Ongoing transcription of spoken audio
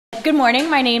Good morning.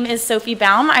 My name is Sophie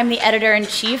Baum. I'm the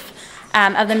editor-in-chief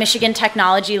of the Michigan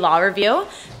Technology Law Review.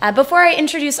 Before I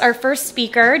introduce our first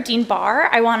speaker, Dean Barr,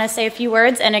 I want to say a few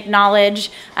words and acknowledge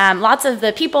lots of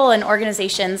the people and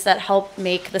organizations that help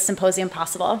make the symposium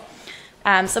possible.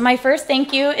 So my first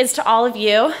thank you is to all of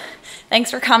you. Thanks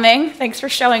for coming. Thanks for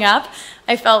showing up.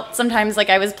 I felt sometimes like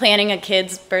I was planning a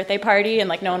kid's birthday party and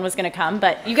like no one was going to come,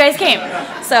 but you guys came.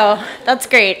 So that's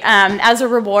great. As a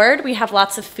reward, we have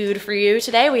lots of food for you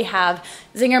today. We have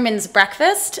Zingerman's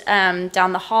breakfast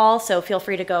down the hall, so feel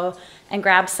free to go and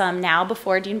grab some now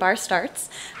before Dean Barr starts.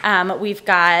 We've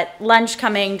got lunch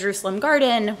coming, Jerusalem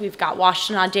Garden. We've got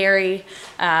Washtenaw Dairy,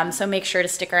 so make sure to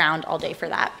stick around all day for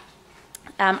that.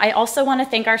 I also want to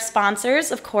thank our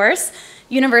sponsors, of course,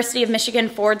 University of Michigan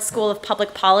Ford School of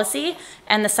Public Policy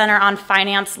and the Center on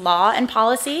Finance, Law, and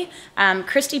Policy.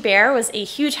 Christy Baer was a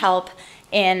huge help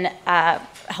in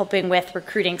helping with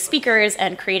recruiting speakers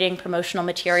and creating promotional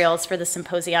materials for the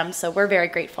symposium, so we're very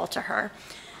grateful to her.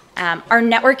 Our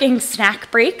networking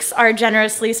snack breaks are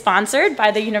generously sponsored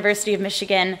by the University of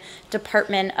Michigan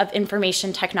Department of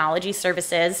Information Technology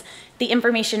Services, the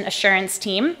Information Assurance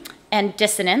Team, and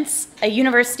Dissonance, a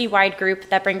university-wide group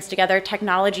that brings together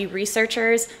technology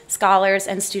researchers, scholars,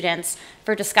 and students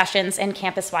for discussions and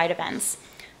campus-wide events.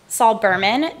 Saul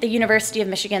Berman, the University of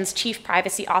Michigan's Chief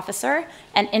Privacy Officer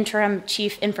and Interim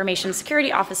Chief Information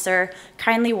Security Officer,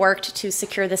 kindly worked to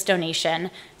secure this donation,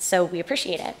 so we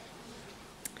appreciate it.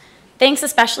 Thanks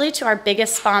especially to our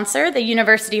biggest sponsor, the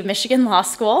University of Michigan Law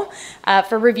School,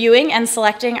 for reviewing and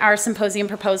selecting our symposium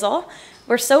proposal.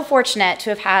 We're so fortunate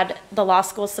to have had the law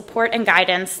school's support and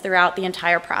guidance throughout the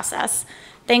entire process.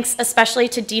 Thanks especially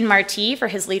to Dean Marti for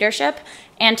his leadership,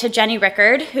 and to Jenny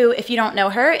Rickard, who, if you don't know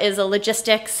her, is a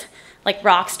logistics, like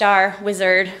rock star,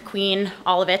 wizard, queen,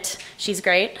 all of it. She's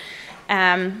great.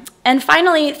 And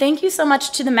finally, thank you so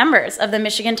much to the members of the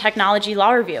Michigan Technology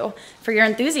Law Review for your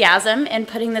enthusiasm in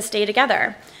putting this day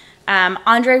together.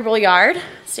 Andre Rouillard,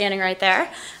 standing right there,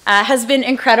 has been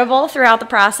incredible throughout the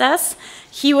process.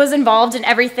 He was involved in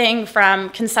everything from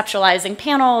conceptualizing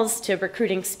panels to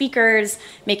recruiting speakers,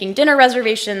 making dinner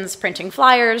reservations, printing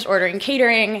flyers, ordering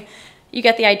catering. You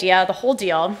get the idea, the whole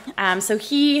deal. So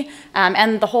he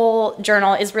and the whole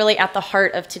journal is really at the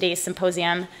heart of today's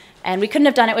symposium, and we couldn't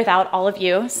have done it without all of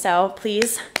you, so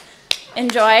please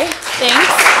enjoy. Thanks.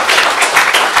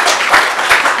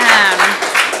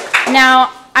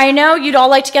 Now, I know you'd all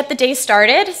like to get the day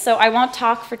started, so I won't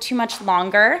talk for too much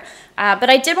longer, but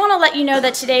I did want to let you know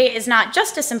that today is not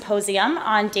just a symposium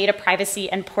on data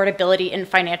privacy and portability in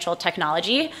financial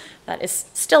technology. That is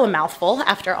still a mouthful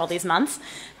after all these months.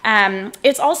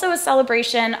 It's also a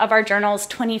celebration of our journal's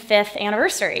 25th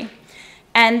anniversary.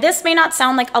 And this may not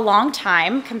sound like a long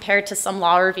time compared to some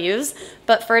law reviews,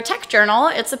 but for a tech journal,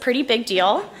 it's a pretty big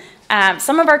deal.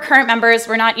 Some of our current members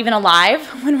were not even alive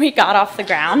when we got off the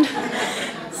ground.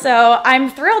 So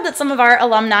I'm thrilled that some of our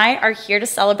alumni are here to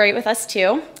celebrate with us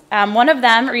too. One of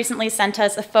them recently sent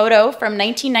us a photo from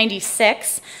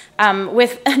 1996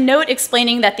 with a note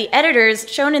explaining that the editors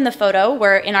shown in the photo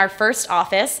were in our first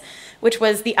office, which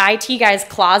was the IT guy's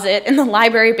closet in the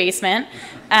library basement.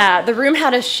 The room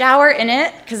had a shower in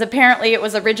it because apparently it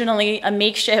was originally a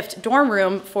makeshift dorm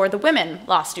room for the women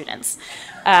law students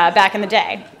back in the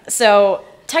day. So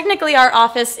technically our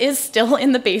office is still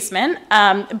in the basement,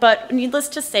 but needless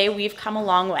to say, we've come a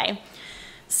long way.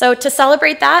 So to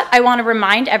celebrate that, I want to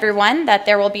remind everyone that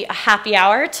there will be a happy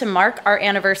hour to mark our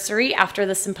anniversary after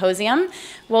the symposium.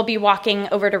 We'll be walking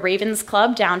over to Ravens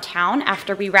Club downtown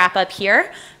after we wrap up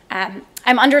here. I'm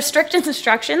under strict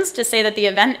instructions to say that the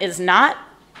event is not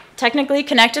technically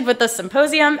connected with the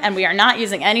symposium, and we are not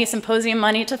using any symposium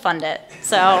money to fund it.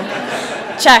 So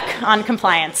check on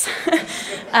compliance.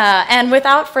 And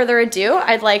without further ado,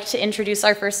 I'd like to introduce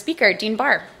our first speaker, Dean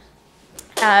Barr.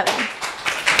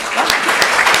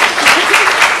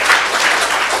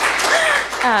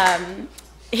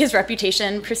 His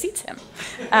reputation precedes him.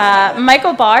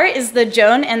 Michael Barr is the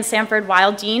Joan and Sanford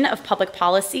Weill Dean of Public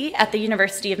Policy at the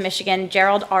University of Michigan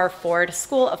Gerald R. Ford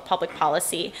School of Public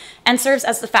Policy and serves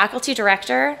as the faculty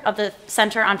director of the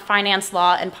Center on Finance,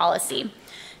 Law, and Policy.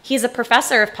 He's a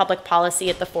professor of public policy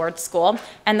at the Ford School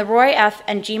and the Roy F.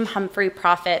 and Jean Humphrey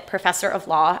Proffitt Professor of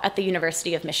Law at the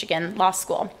University of Michigan Law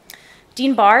School.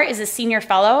 Dean Barr is a senior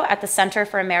fellow at the Center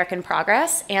for American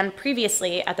Progress and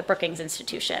previously at the Brookings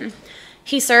Institution.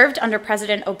 He served under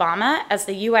President Obama as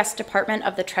the U.S. Department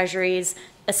of the Treasury's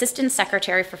Assistant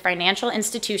Secretary for Financial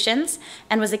Institutions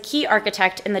and was a key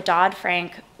architect in the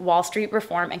Dodd-Frank Wall Street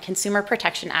Reform and Consumer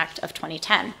Protection Act of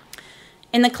 2010.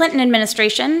 In the Clinton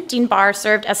administration, Dean Barr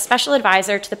served as special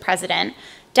advisor to the president,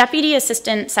 Deputy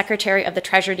Assistant Secretary of the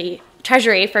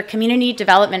Treasury for Community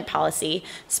Development Policy,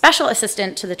 Special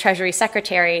Assistant to the Treasury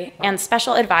Secretary, and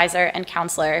Special Advisor and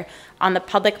Counselor on the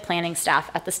Public Planning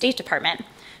staff at the State Department.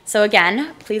 So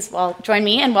again, please join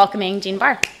me in welcoming Dean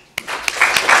Barr.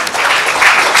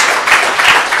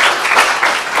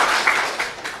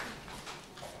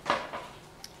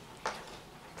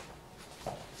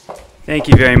 Thank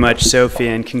you very much, Sophie,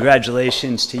 and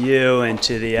congratulations to you and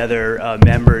to the other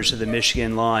members of the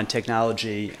Michigan Law and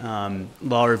Technology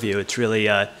Law Review. It's really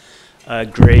a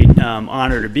great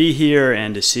honor to be here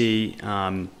and to see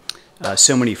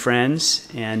so many friends,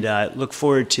 and look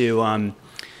forward to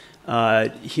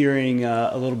hearing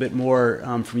a little bit more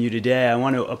from you today. I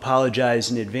want to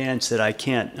apologize in advance that I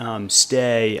can't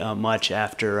stay much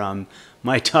after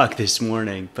my talk this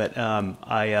morning, but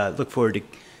I look forward to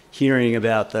hearing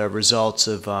about the results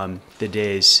of the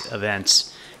day's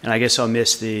events. And I guess I'll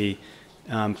miss the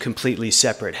completely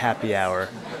separate happy hour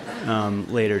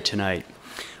later tonight.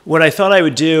 What I thought I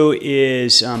would do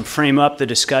is frame up the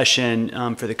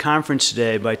discussion for the conference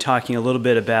today by talking a little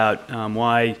bit about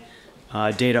why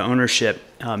data ownership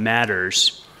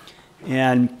matters.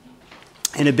 And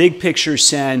in a big picture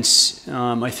sense,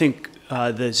 I think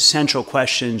the central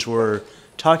questions we're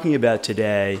talking about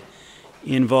today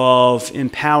involve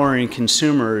empowering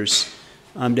consumers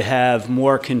to have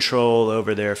more control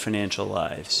over their financial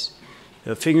lives.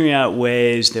 So figuring out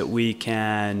ways that we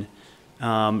can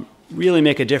really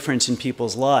make a difference in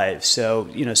people's lives. So,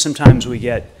 sometimes we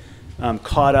get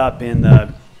caught up in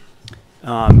the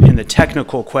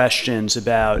technical questions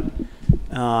about,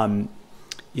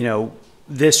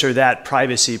 this or that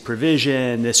privacy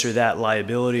provision, this or that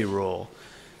liability rule.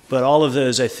 But all of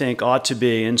those, I think, ought to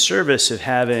be in service of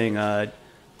having a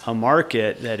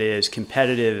market that is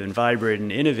competitive and vibrant and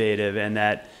innovative, and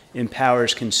that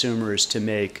empowers consumers to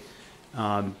make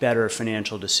better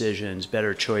financial decisions,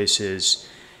 better choices,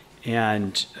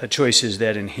 and choices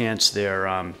that enhance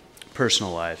their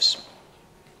personal lives.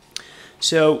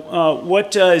 So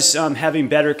what does having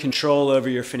better control over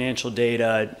your financial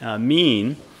data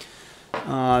mean?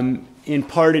 In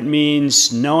part, it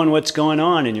means knowing what's going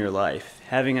on in your life.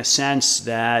 Having a sense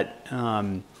that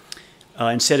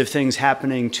instead of things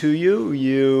happening to you,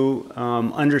 you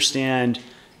understand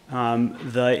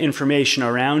the information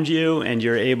around you and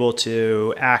you're able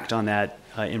to act on that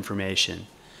information.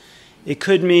 It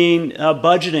could mean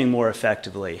budgeting more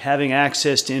effectively. Having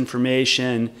access to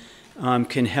information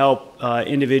can help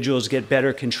individuals get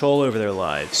better control over their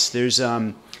lives. There's,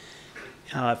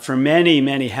 for many,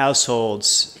 many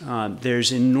households,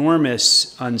 there's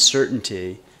enormous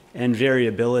uncertainty and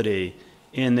variability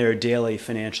in their daily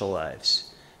financial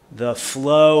lives. The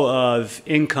flow of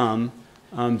income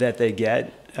that they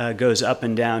get goes up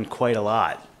and down quite a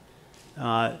lot.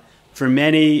 For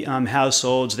many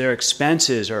households, their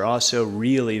expenses are also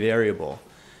really variable.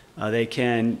 They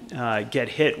can get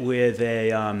hit with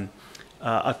a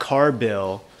car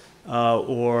bill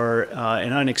or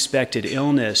an unexpected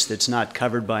illness that's not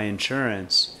covered by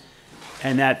insurance,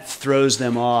 and that throws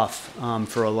them off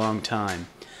for a long time.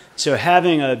 So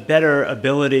having a better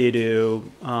ability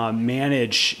to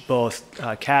manage both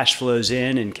cash flows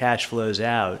in and cash flows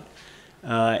out,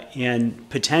 and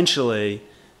potentially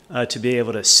to be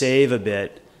able to save a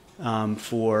bit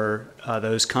for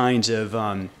those kinds of,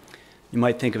 you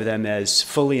might think of them as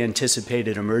fully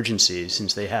anticipated emergencies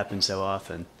since they happen so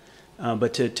often.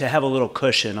 But to have a little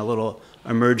cushion, a little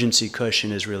emergency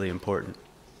cushion is really important.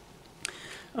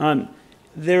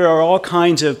 There are all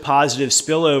kinds of positive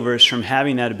spillovers from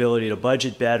having that ability to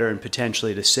budget better and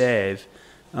potentially to save.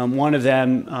 One of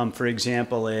them, for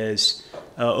example, is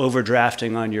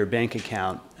overdrafting on your bank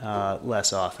account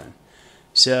less often.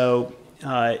 So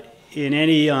in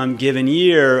any given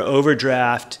year,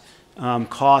 overdraft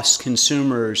costs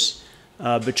consumers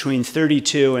between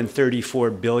 $32 and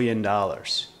 $34 billion.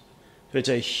 So it's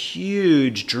a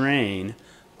huge drain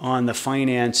on the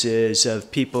finances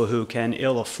of people who can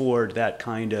ill afford that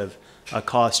kind of a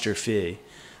cost or fee.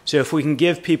 So if we can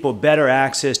give people better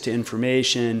access to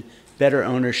information, better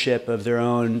ownership of their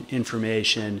own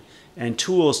information, and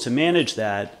tools to manage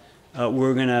that,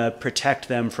 we're going to protect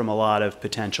them from a lot of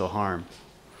potential harm.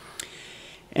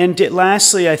 And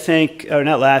lastly, I think, or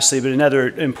not lastly, but another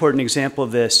important example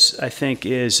of this, I think,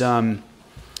 is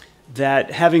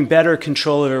that having better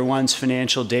control over one's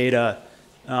financial data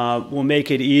will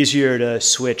make it easier to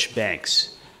switch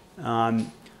banks.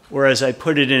 Or as I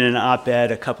put it in an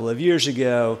op-ed a couple of years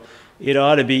ago, it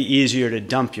ought to be easier to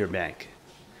dump your bank.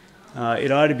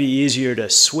 It ought to be easier to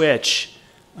switch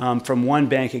from one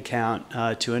bank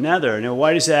account to another. Now,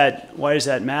 why does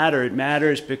that matter? It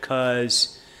matters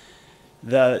because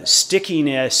the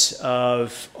stickiness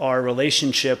of our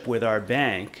relationship with our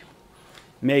bank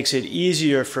makes it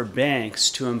easier for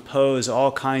banks to impose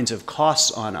all kinds of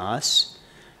costs on us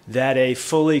that a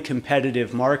fully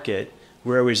competitive market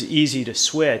where it was easy to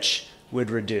switch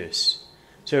would reduce.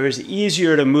 So if it was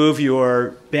easier to move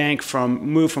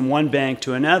from one bank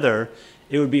to another,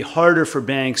 it would be harder for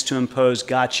banks to impose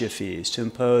gotcha fees, to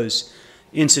impose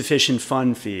insufficient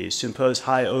fund fees, to impose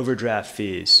high overdraft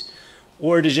fees,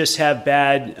 or to just have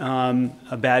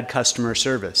a bad customer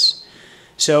service.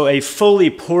 So a fully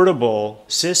portable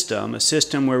system, a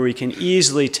system where we can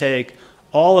easily take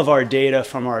all of our data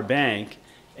from our bank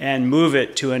and move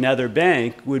it to another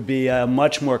bank, would be a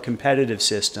much more competitive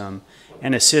system,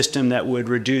 and a system that would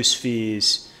reduce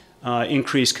fees,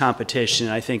 increase competition,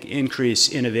 I think increase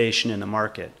innovation in the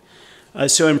market.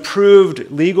 So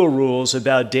improved legal rules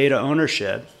about data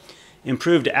ownership,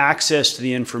 improved access to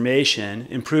the information,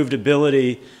 improved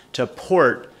ability to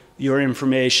port your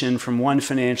information from one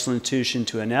financial institution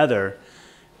to another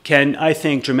can, I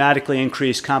think, dramatically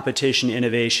increase competition,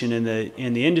 innovation in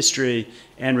the industry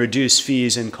and reduce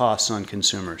fees and costs on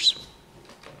consumers.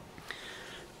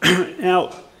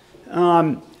 Now,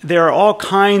 there are all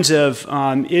kinds of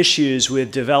issues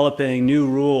with developing new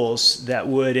rules that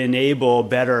would enable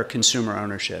better consumer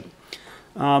ownership.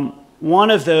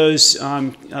 One of those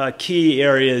key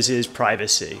areas is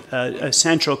privacy. A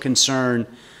central concern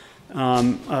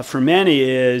for many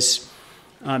is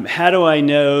how do I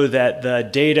know that the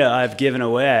data I've given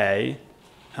away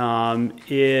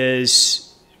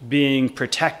is being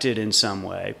protected in some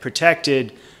way,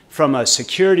 protected from a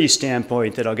security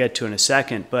standpoint that I'll get to in a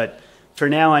second, but for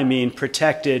now I mean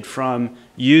protected from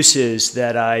uses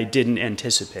that I didn't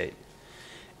anticipate.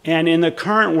 And in the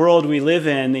current world we live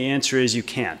in, the answer is you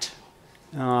can't.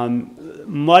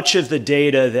 Much of the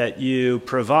data that you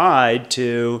provide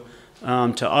to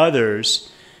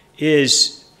others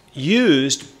is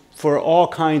used for all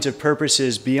kinds of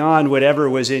purposes beyond whatever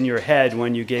was in your head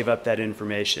when you gave up that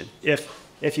information.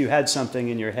 If you had something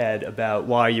in your head about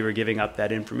why you were giving up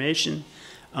that information,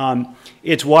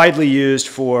 it's widely used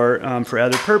for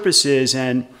other purposes,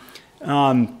 and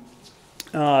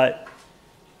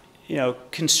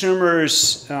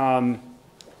consumers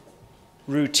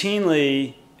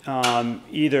routinely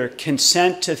either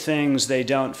consent to things they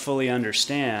don't fully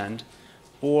understand,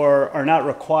 or are not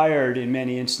required in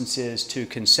many instances to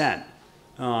consent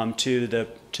to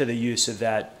the use of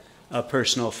that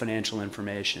personal financial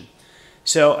information.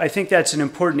 So I think that's an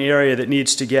important area that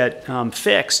needs to get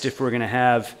fixed if we're going to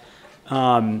have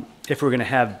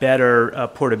better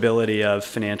portability of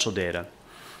financial data.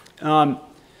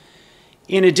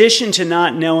 In addition to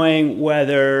not knowing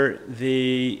whether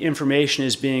the information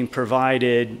is being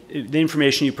provided, the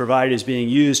information you provide is being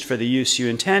used for the use you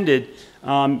intended,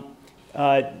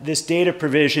 this data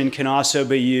provision can also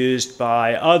be used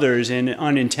by others in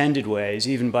unintended ways,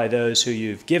 even by those who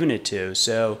you've given it to.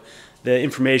 So the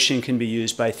information can be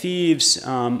used by thieves,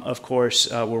 of course,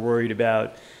 we're worried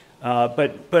about,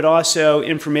 but also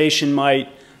information might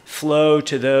flow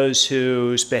to those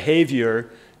whose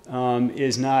behavior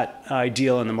is not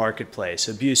ideal in the marketplace.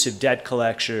 Abusive debt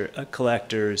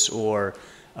collectors or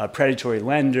predatory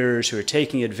lenders who are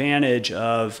taking advantage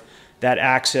of that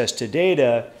access to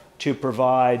data to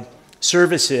provide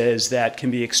services that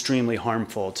can be extremely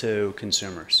harmful to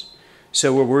consumers.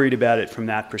 So we're worried about it from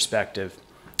that perspective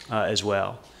as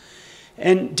well.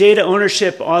 And data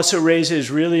ownership also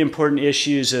raises really important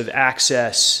issues of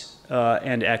access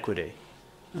and equity.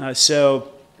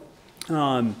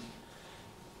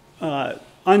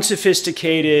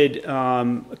 Unsophisticated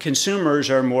consumers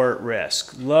are more at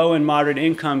risk. Low and moderate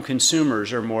income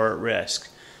consumers are more at risk.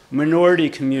 Minority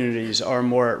communities are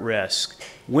more at risk.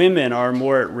 Women are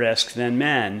more at risk than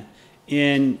men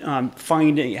in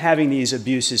having these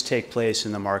abuses take place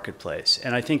in the marketplace.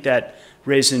 And I think that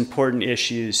raises important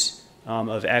issues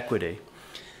of equity.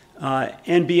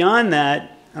 And beyond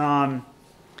that,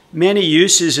 many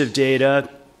uses of data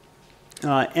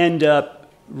end up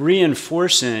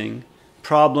reinforcing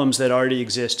problems that already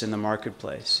exist in the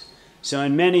marketplace. So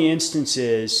in many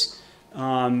instances,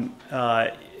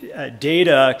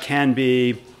 data can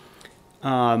be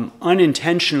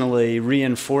unintentionally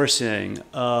reinforcing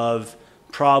of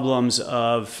problems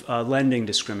of lending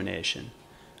discrimination.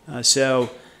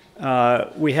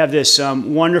 We have this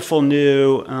wonderful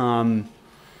new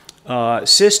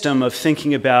system of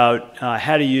thinking about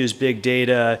how to use big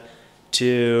data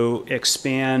to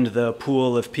expand the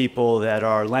pool of people that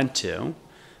are lent to.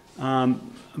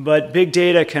 But big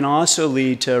data can also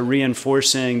lead to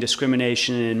reinforcing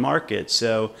discrimination in markets.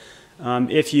 So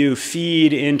If you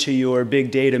feed into your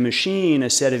big data machine a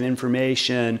set of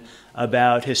information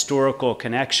about historical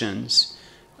connections,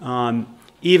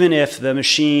 even if the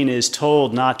machine is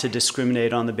told not to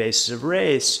discriminate on the basis of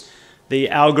race, the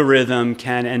algorithm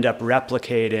can end up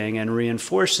replicating and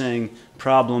reinforcing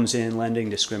problems in lending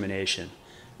discrimination.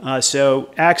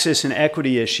 So access and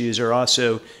equity issues are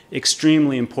also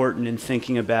extremely important in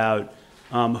thinking about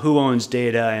who owns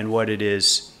data and what it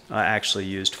is actually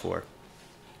used for.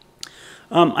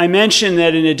 I mentioned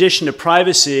that in addition to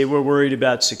privacy, we're worried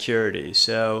about security.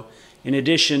 So in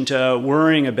addition to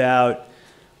worrying about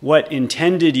what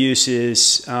intended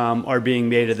uses are being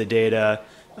made of the data,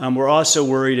 we're also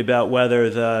worried about whether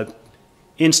the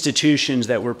institutions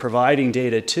that we're providing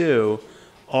data to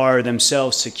are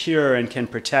themselves secure and can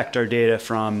protect our data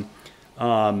from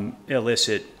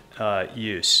illicit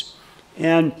use.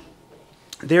 And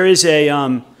there is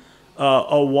a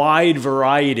wide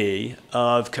variety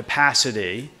of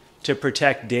capacity to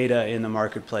protect data in the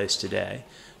marketplace today,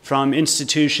 from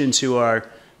institutions who are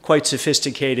quite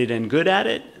sophisticated and good at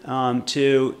it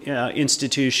to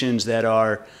institutions that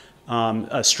are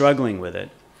struggling with it.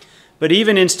 But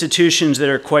even institutions that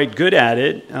are quite good at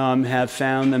it have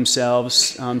found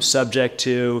themselves subject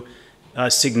to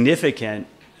significant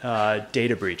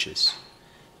data breaches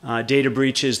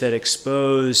that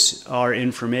expose our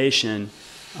information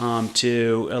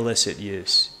to illicit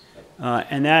use.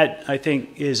 And that, I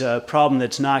think, is a problem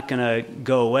that's not going to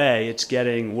go away. It's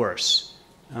getting worse.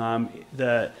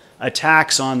 The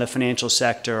attacks on the financial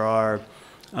sector are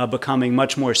becoming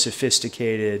much more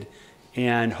sophisticated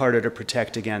and harder to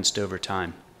protect against over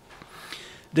time.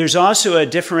 There's also a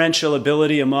differential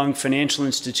ability among financial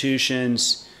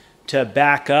institutions to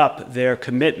back up their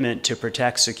commitment to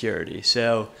protect security.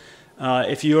 So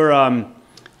if you're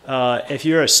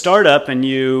a startup and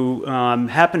you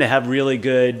happen to have really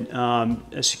good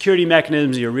security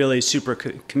mechanisms, you're really super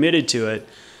committed to it,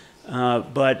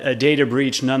 but a data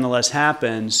breach nonetheless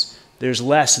happens, there's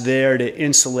less there to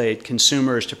insulate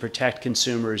consumers, to protect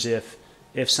consumers if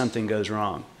something goes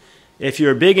wrong. If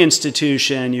you're a big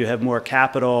institution, you have more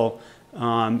capital,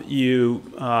 you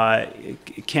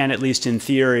can, at least in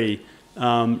theory,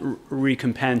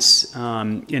 recompense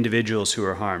individuals who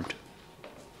are harmed.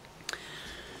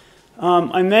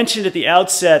 I mentioned at the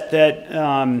outset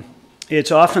that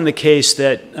it's often the case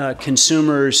that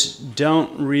consumers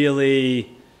don't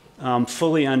really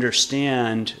fully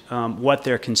understand what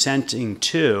they're consenting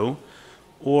to,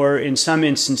 or in some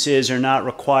instances are not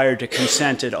required to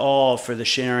consent at all for the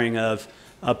sharing of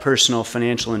personal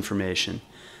financial information.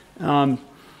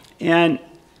 And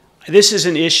this is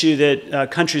an issue that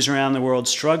countries around the world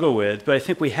struggle with, but I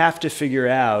think we have to figure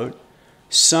out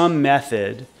some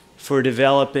method for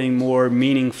developing more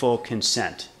meaningful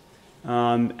consent,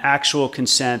 actual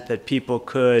consent that people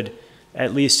could,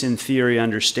 at least in theory,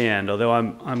 understand, although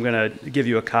I'm going to give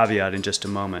you a caveat in just a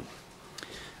moment.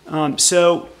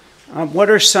 What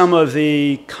are some of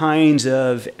the kinds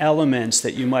of elements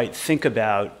that you might think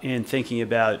about in thinking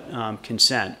about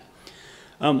consent?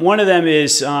 One of them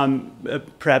is,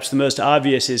 perhaps the most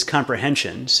obvious, is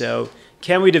comprehension. So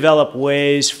can we develop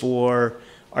ways for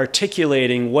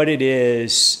articulating what it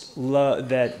is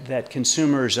that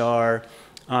consumers are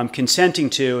consenting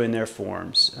to in their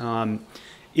forms?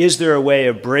 Is there a way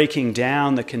of breaking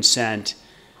down the consent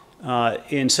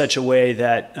in such a way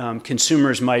that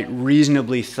consumers might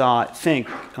reasonably think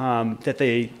that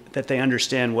they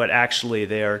understand what actually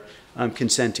they're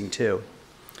consenting to?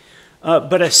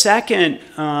 But a second,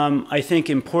 I think,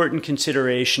 important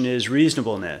consideration is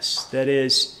reasonableness. That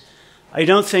is, I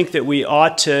don't think that we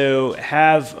ought to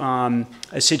have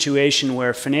a situation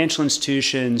where financial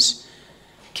institutions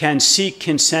can seek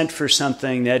consent for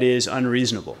something that is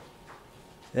unreasonable.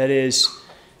 That is,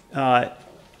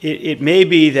 it may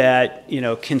be that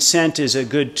consent is a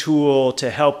good tool to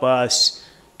help us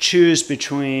choose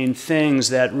between things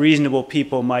that reasonable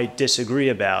people might disagree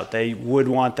about. They would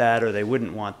want that or they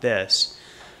wouldn't want this.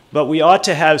 But we ought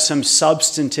to have some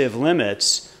substantive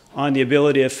limits on the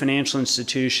ability of financial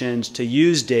institutions to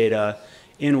use data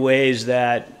in ways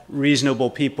that reasonable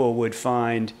people would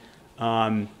find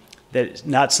that it's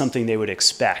not something they would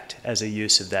expect as a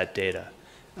use of that data.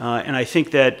 And I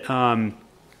think that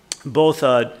both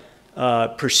a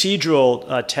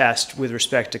procedural test with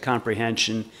respect to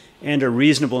comprehension and a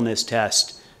reasonableness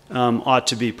test ought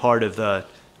to be part of the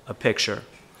picture.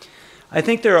 I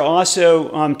think there are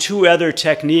also two other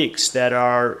techniques that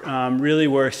are really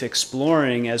worth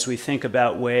exploring as we think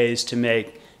about ways to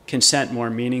make consent more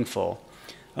meaningful.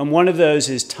 One of those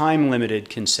is time-limited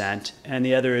consent, and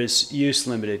the other is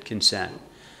use-limited consent.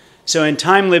 So in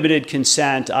time-limited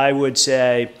consent, I would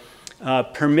say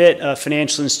permit a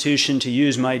financial institution to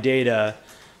use my data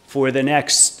for the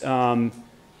next 2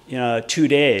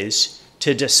 days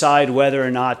to decide whether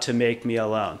or not to make me a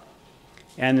loan.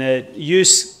 And the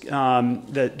use,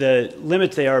 the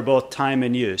limit there are both time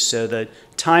and use. So the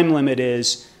time limit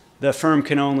is the firm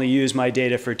can only use my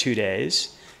data for 2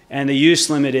 days, and the use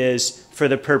limit is for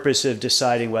the purpose of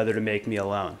deciding whether to make me a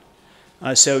loan.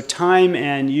 So time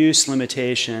and use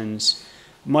limitations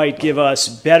might give us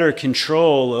better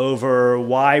control over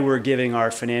why we're giving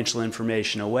our financial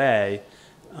information away.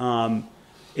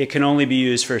 It can only be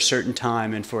used for a certain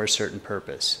time and for a certain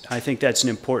purpose. I think that's an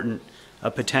important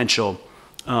potential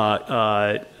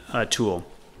tool.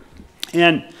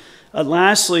 And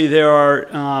lastly, there are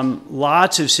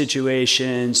lots of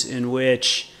situations in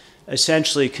which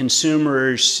essentially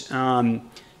consumers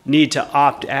need to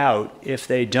opt out if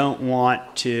they don't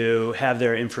want to have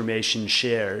their information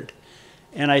shared.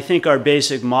 And I think our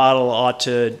basic model ought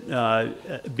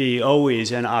to be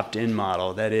always an opt-in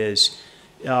model. That is,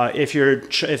 if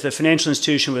the financial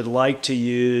institution would like to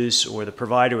use, or the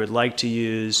provider would like to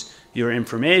use your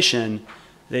information,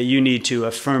 that you need to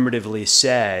affirmatively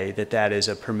say that that is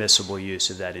a permissible use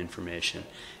of that information.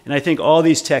 And I think all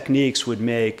these techniques would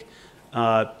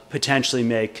potentially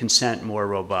make consent more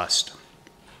robust.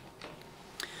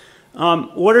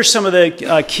 What are some of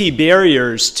the key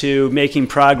barriers to making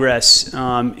progress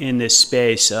in this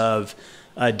space of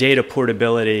data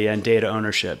portability and data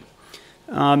ownership?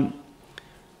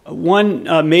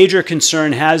 One major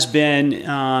concern has been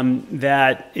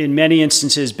that in many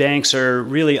instances banks are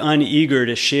really uneager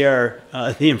to share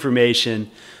the information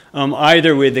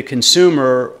either with the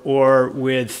consumer or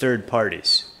with third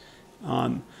parties.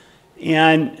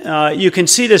 And you can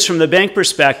see this from the bank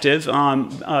perspective.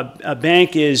 A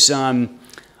bank is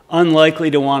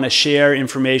unlikely to want to share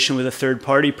information with a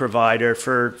third-party provider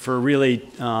for really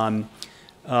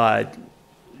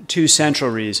two central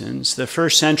reasons. The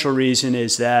first central reason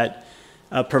is that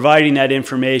providing that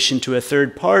information to a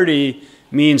third party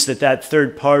means that that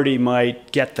third party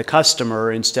might get the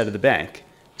customer instead of the bank.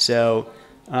 So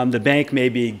the bank may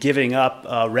be giving up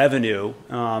revenue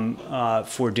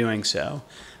for doing so.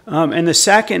 And the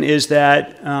second is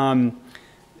that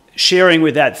sharing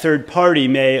with that third party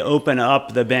may open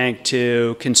up the bank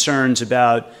to concerns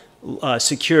about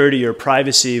security or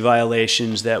privacy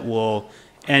violations that will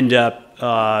end up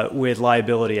with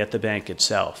liability at the bank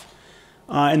itself.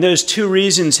 And those two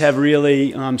reasons have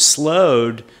really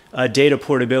slowed data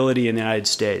portability in the United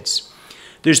States.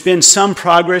 There's been some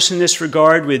progress in this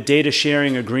regard with data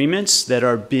sharing agreements that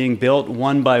are being built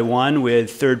one by one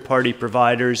with third-party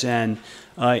providers and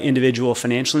individual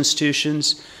financial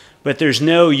institutions, but there's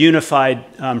no unified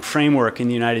framework in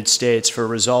the United States for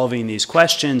resolving these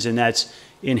questions, and that's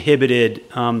inhibited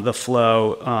the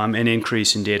flow and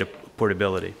increase in data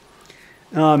portability.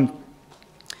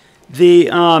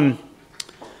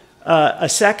 A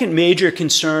second major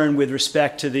concern with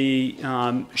respect to the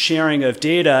sharing of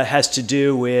data has to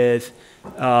do with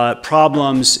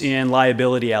problems in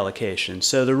liability allocation.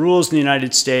 So the rules in the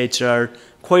United States are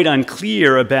quite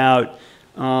unclear about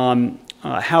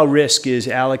how risk is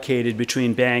allocated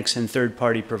between banks and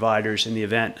third-party providers in the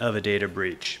event of a data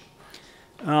breach.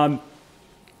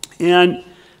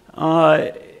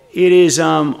 It is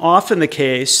often the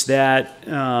case that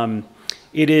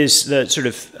it is the sort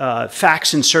of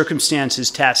facts and circumstances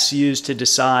tests used to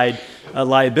decide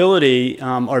liability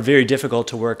are very difficult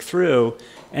to work through,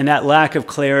 and that lack of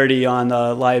clarity on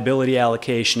the liability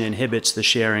allocation inhibits the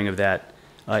sharing of that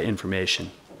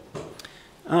information.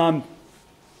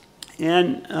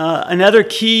 Another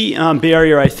key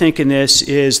barrier, I think, in this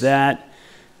is that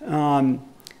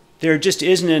there just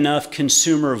isn't enough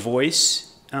consumer voice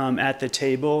at the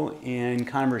table in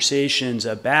conversations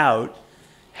about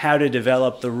how to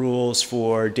develop the rules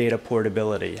for data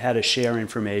portability, how to share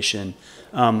information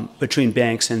between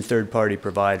banks and third-party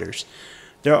providers.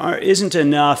 There isn't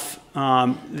enough,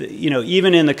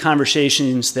 even in the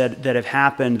conversations that have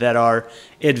happened that are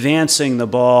advancing the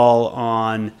ball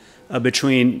on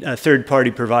between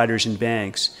third-party providers and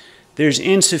banks. There's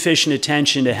insufficient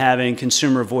attention to having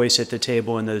consumer voice at the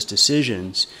table in those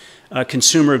decisions.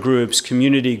 Consumer groups,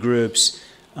 community groups,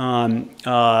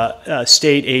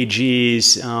 state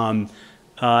AGs,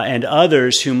 and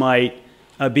others who might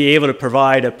be able to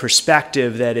provide a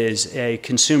perspective that is a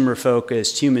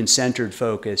consumer-focused, human-centered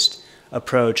focused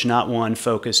approach, not one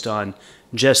focused on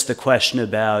just the question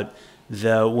about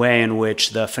the way in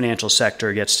which the financial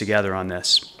sector gets together on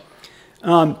this.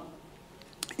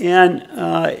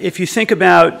 If you think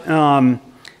about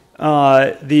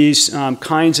these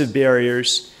kinds of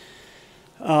barriers,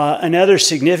 another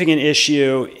significant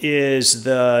issue is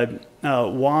the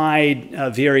wide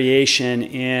variation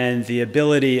in the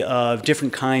ability of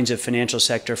different kinds of financial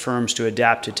sector firms to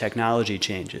adapt to technology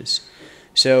changes.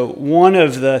 So one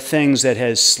of the things that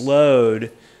has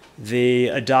slowed the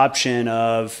adoption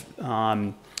of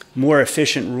more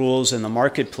efficient rules in the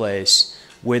marketplace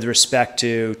with respect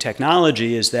to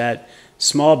technology is that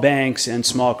small banks and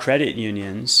small credit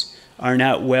unions are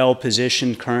not well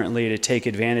positioned currently to take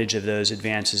advantage of those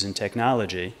advances in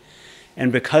technology.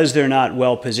 And because they're not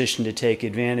well positioned to take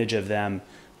advantage of them,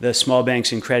 the small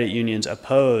banks and credit unions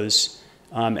oppose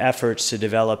efforts to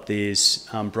develop these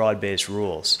broad-based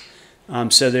rules.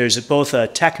 So there's both a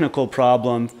technical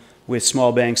problem with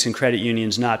small banks and credit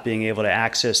unions not being able to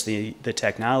access the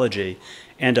technology,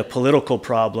 and a political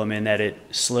problem in that it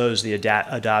slows the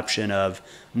adoption of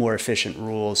more efficient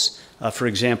rules. For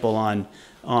example,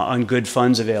 on good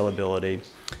funds availability.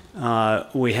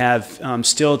 We have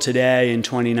still today in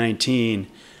 2019,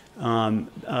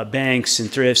 banks and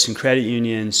thrifts and credit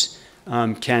unions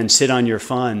can sit on your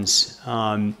funds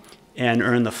and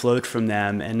earn the float from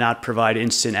them and not provide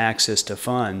instant access to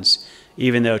funds,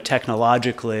 even though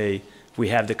technologically we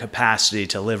have the capacity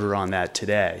to deliver on that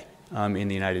today in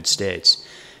the United States.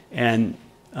 And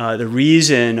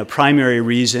a primary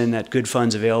reason that good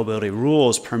funds availability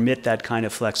rules permit that kind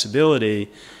of flexibility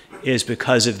is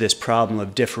because of this problem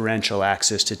of differential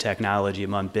access to technology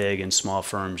among big and small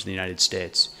firms in the United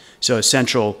States. So a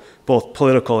central, both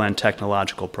political and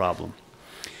technological problem.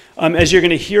 As you're going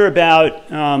to hear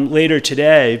about later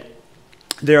today,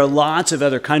 there are lots of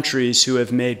other countries who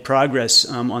have made progress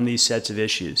on these sets of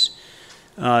issues.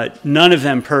 None of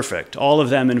them perfect, all of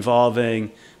them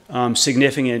involving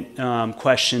significant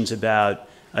questions about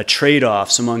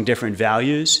trade-offs among different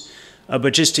values.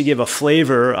 But just to give a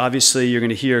flavor, obviously you're going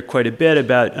to hear quite a bit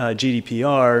about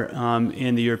GDPR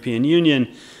in the European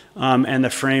Union and the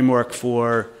framework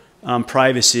for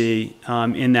privacy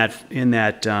in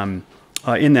that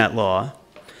law.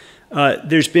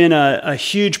 There's been a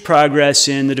huge progress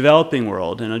in the developing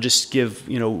world, and I'll just give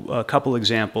a couple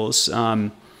examples.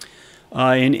 In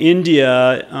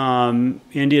India,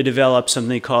 India developed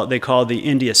something they call the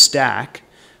India Stack,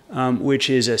 which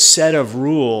is a set of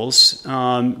rules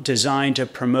designed to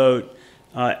promote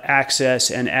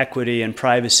access and equity and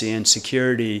privacy and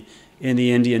security in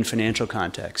the Indian financial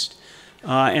context.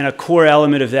 And a core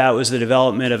element of that was the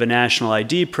development of a national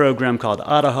ID program called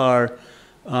Aadhaar,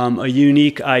 a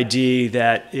unique ID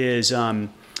that is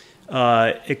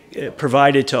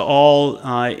provided to all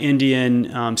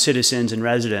Indian citizens and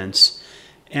residents,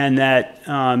 and that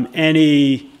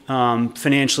any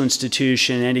financial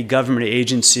institution, any government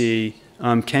agency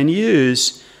can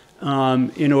use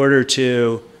in order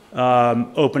to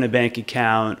open a bank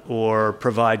account or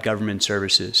provide government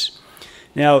services.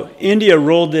 Now, India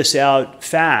rolled this out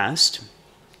fast,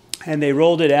 and they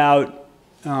rolled it out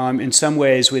in some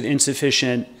ways with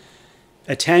insufficient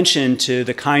attention to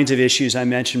the kinds of issues I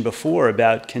mentioned before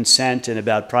about consent and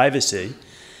about privacy.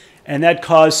 And that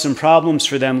caused some problems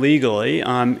for them legally.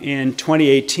 In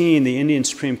 2018, the Indian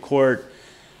Supreme Court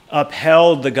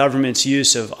upheld the government's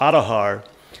use of Aadhaar,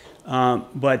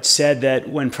 but said that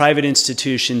when private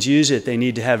institutions use it, they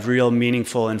need to have real,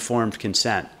 meaningful, informed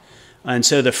consent. And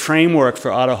so the framework for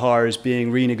Aadhaar is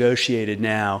being renegotiated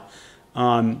now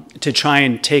to try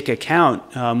and take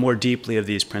account more deeply of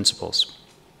these principles.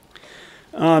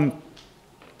 Another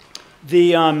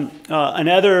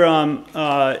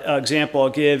example I'll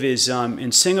give is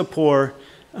in Singapore.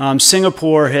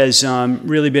 Singapore has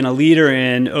really been a leader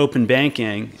in open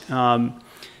banking. In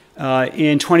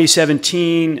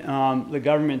 2017, the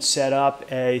government set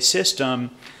up a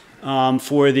system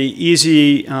for the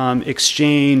easy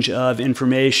exchange of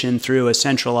information through a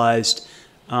centralized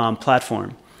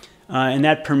platform. And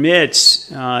that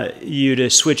permits you to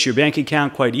switch your bank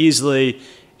account quite easily.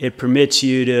 It permits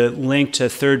you to link to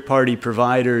third-party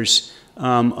providers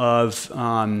of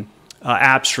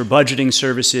apps for budgeting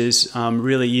services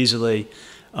really easily.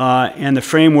 And the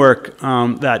framework,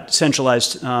 that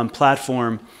centralized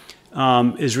platform,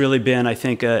 has really been, I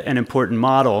think, an important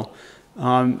model.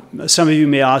 Some of you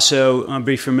may also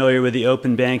be familiar with the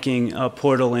open banking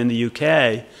portal in the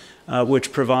UK,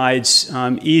 which provides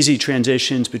easy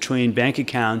transitions between bank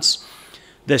accounts,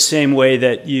 the same way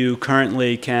that you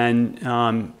currently can,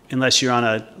 unless you're on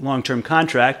a long-term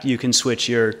contract, you can switch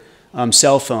your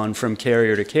cell phone from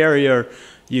carrier to carrier.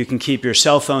 You can keep your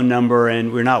cell phone number,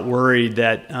 and we're not worried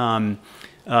that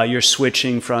you're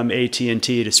switching from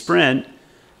AT&T to Sprint,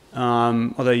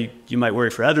 although you might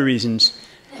worry for other reasons.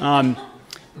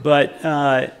 But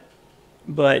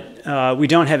we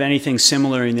don't have anything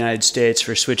similar in the United States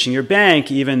for switching your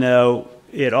bank, even though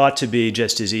it ought to be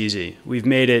just as easy. We've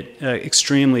made it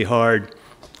extremely hard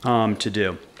to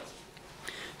do.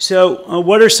 So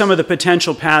what are some of the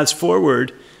potential paths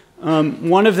forward?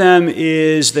 One of them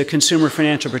is the Consumer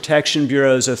Financial Protection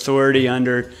Bureau's authority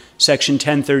under Section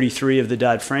 1033 of the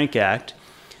Dodd-Frank Act.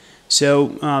 So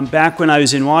back when I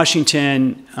was in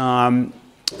Washington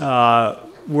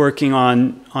working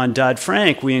on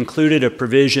Dodd-Frank, we included a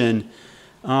provision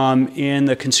in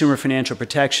the Consumer Financial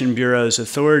Protection Bureau's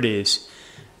authorities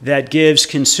that gives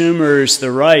consumers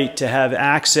the right to have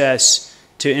access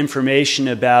to information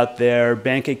about their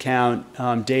bank account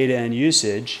data and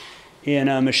usage in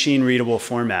a machine-readable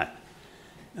format.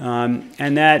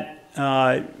 And that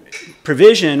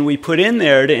provision we put in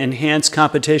there to enhance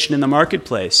competition in the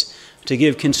marketplace, to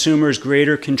give consumers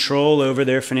greater control over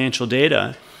their financial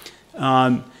data.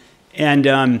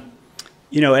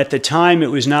 You know, at the time it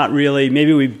was not really,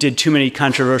 maybe we did too many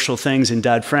controversial things in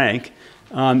Dodd-Frank,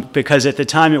 because at the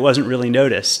time it wasn't really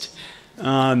noticed.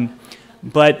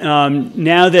 But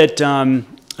now that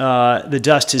the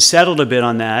dust has settled a bit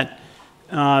on that,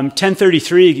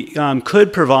 1033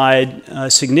 could provide a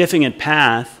significant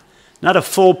path, not a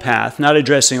full path, not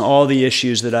addressing all the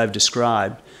issues that I've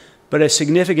described, but a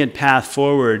significant path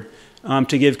forward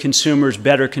to give consumers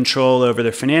better control over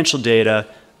their financial data.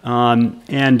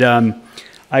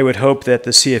 I would hope that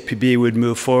the CFPB would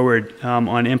move forward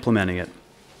on implementing it.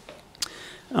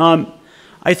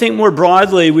 I think more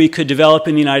broadly, we could develop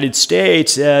in the United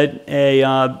States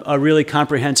a really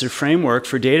comprehensive framework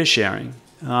for data sharing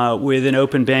with an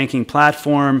open banking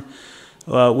platform,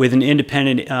 with an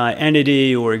independent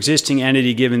entity or existing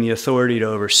entity given the authority to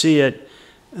oversee it,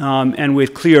 and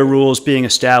with clear rules being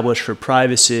established for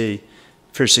privacy,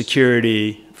 for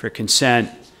security, for consent,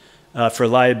 for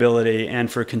liability,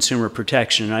 and for consumer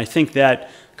protection. And I think that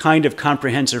kind of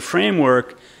comprehensive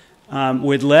framework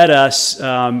would let us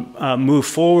move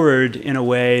forward in a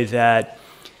way that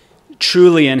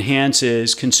truly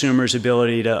enhances consumers'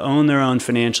 ability to own their own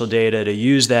financial data, to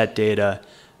use that data,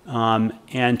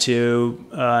 and to,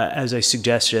 as I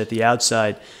suggested at the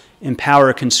outside,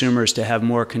 empower consumers to have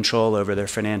more control over their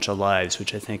financial lives,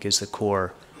 which I think is the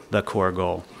core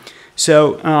goal.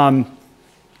 So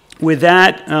with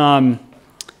that, I'm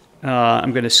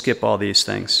going to skip all these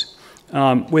things.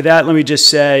 With that, let me just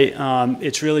say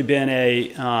it's really been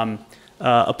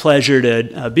a pleasure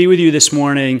to be with you this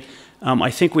morning.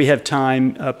 I think we have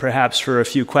time perhaps for a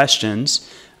few questions,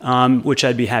 which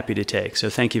I'd be happy to take. So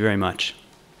thank you very much.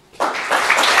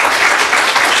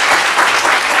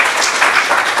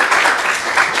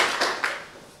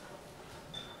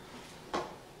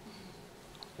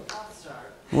 I'll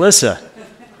start. Melissa.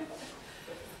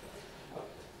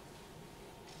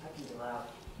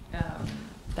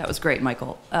 That was great,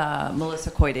 Michael.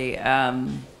 Melissa Coide.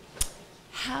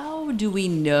 How do we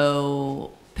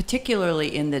know,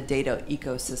 particularly in the data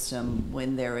ecosystem,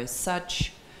 when there is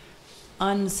such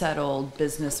unsettled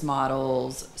business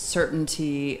models,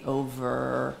 certainty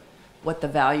over what the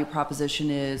value proposition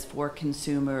is for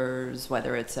consumers,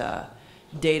 whether it's a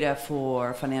data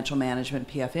for financial management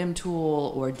PFM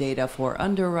tool, or data for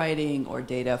underwriting, or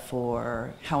data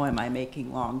for how am I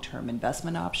making long-term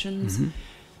investment options?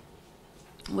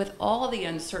 Mm-hmm. With all the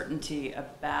uncertainty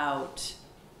about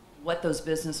what those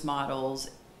business models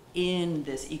in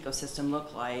this ecosystem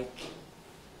look like,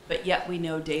 but yet we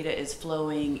know data is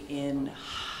flowing in,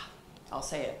 I'll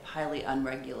say it, highly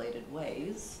unregulated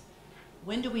ways,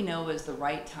 when do we know is the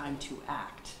right time to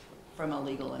act from a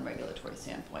legal and regulatory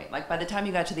standpoint? Like by the time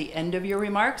you got to the end of your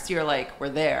remarks, you're like, we're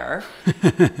there.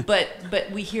 but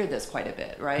we hear this quite a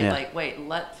bit, right? Yeah. Like, wait,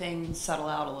 let things settle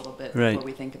out a little bit before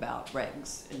we think about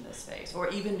regs in this space, or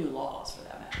even new laws for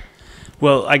that matter.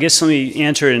 Well, I guess let me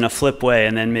answer it in a flip way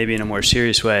and then maybe in a more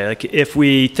serious way. Like if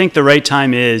we think the right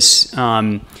time is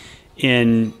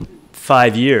in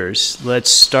 5 years, let's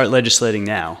start legislating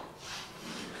now.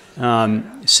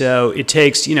 So it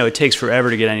takes forever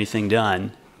to get anything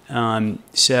done.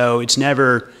 So it's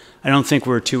never, I don't think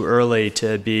we're too early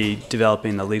to be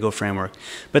developing the legal framework.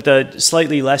 But the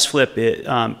slightly less flip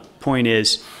point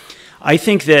is, I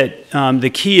think that the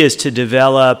key is to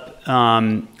develop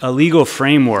a legal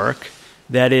framework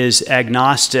that is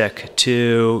agnostic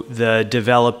to the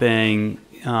developing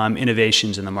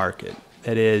innovations in the market.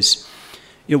 That is,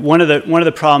 one of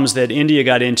the problems that India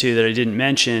got into that I didn't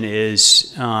mention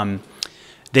is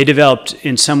they developed,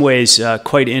 in some ways,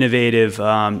 quite innovative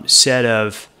set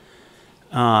of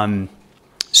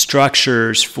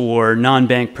structures for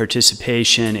non-bank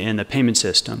participation in the payment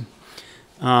system.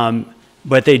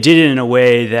 But they did it in a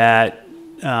way that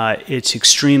it's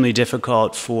extremely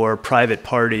difficult for private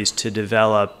parties to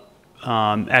develop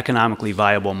economically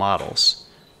viable models.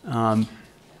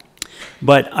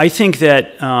 But I think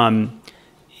that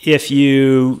if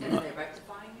you... And are they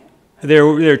rectifying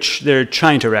it? They're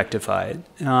trying to rectify it.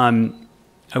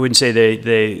 I wouldn't say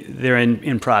they're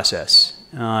in process.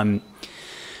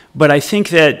 But I think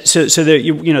that, so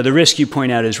the risk you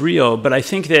point out is real, but I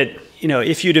think that,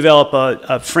 if you develop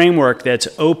a framework that's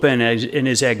open and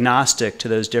is agnostic to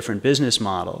those different business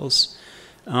models,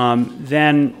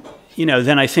 then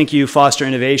I think you foster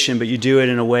innovation, but you do it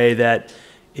in a way that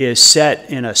is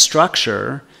set in a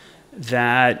structure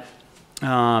that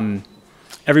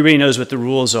everybody knows what the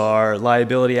rules are,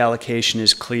 liability allocation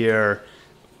is clear,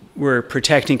 we're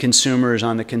protecting consumers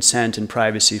on the consent and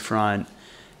privacy front.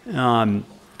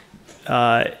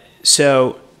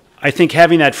 So I think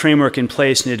having that framework in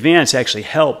place in advance actually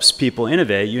helps people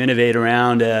innovate. You innovate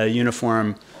around a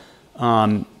uniform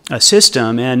a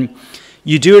system, and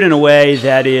you do it in a way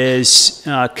that is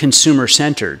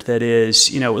consumer-centered. That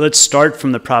is, let's start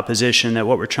from the proposition that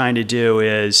what we're trying to do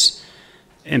is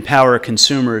empower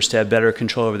consumers to have better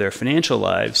control over their financial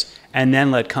lives, and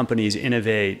then let companies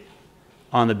innovate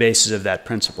on the basis of that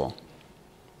principle.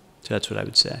 So that's what I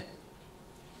would say.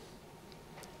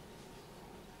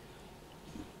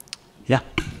 Yeah.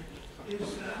 Is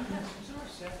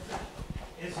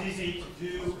as easy to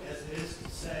do as it is to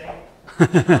say?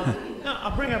 No,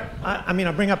 I'll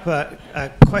bring up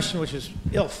a question which is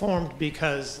ill-formed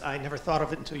because I never thought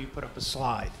of it until you put up a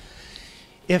slide.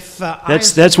 If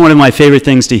that's one of my favorite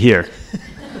things to hear.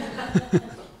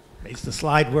 Makes the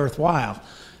slide worthwhile,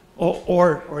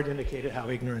 or it indicated how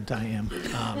ignorant I am.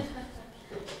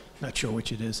 Not sure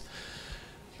which it is.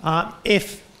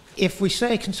 If we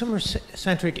say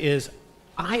consumer-centric is,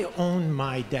 I own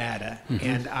my data,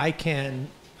 and I can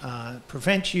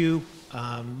prevent you,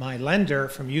 my lender,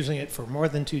 from using it for more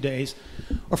than 2 days,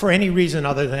 or for any reason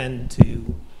other than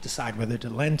to decide whether to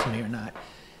lend to me or not,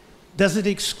 does it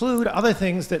exclude other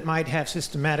things that might have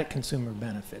systematic consumer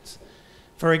benefits?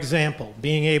 For example,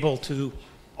 being able to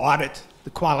audit the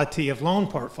quality of loan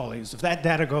portfolios. If that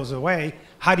data goes away,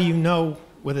 how do you know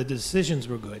whether the decisions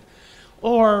were good?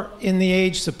 Or in the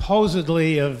age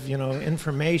supposedly of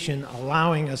information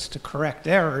allowing us to correct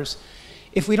errors,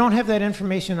 if we don't have that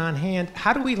information on hand,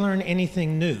 how do we learn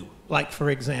anything new? Like, for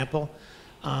example,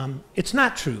 it's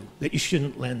not true that you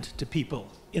shouldn't lend to people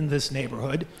in this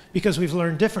neighborhood because we've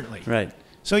learned differently. Right.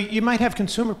 So you might have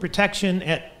consumer protection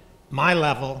at my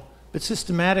level, but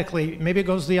systematically, maybe it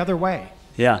goes the other way.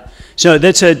 Yeah. So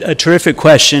that's a terrific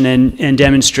question and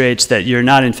demonstrates that you're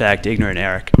not, in fact, ignorant,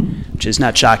 Eric, which is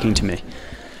not shocking to me.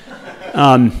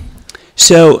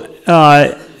 So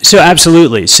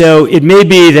absolutely. So it may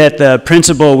be that the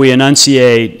principle we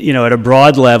enunciate, at a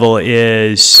broad level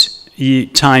is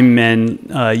time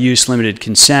and use limited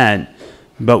consent,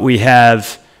 but we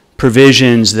have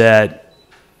provisions that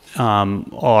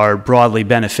are broadly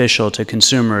beneficial to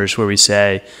consumers where we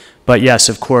say, but yes,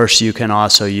 of course, you can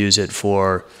also use it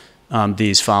for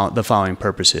the following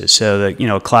purposes. So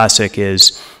a classic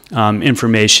is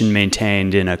information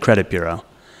maintained in a credit bureau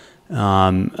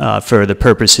for the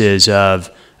purposes of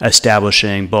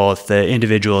establishing both the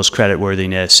individual's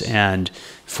creditworthiness and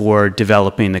for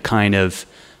developing the kind of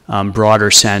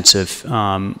broader sense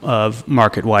of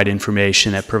market-wide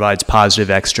information that provides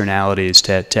positive externalities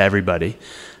to everybody.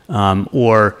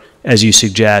 Or, as you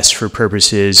suggest, for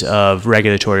purposes of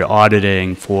regulatory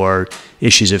auditing for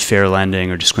issues of fair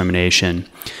lending or discrimination.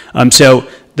 So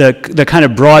the kind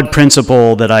of broad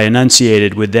principle that I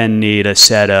enunciated would then need a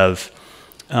set of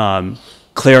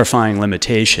clarifying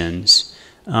limitations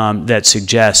that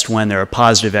suggest when there are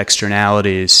positive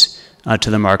externalities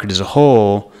to the market as a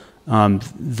whole,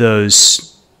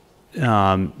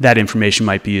 that information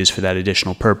might be used for that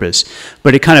additional purpose.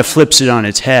 But it kind of flips it on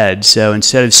its head. So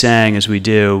instead of saying, as we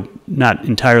do, not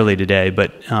entirely today,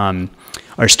 but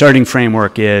our starting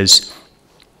framework is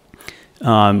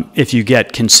if you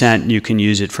get consent, you can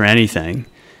use it for anything.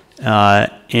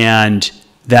 And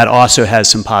that also has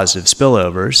some positive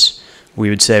spillovers. We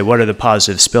would say, what are the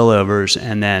positive spillovers?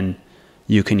 And then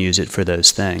you can use it for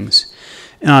those things.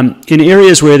 In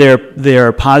areas where there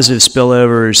are positive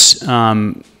spillovers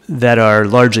that are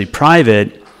largely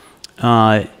private,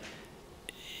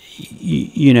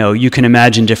 you can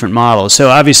imagine different models. So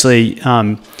obviously,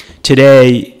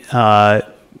 today,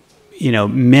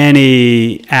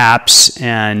 many apps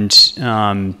and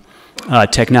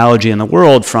technology in the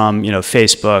world, from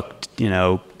Facebook,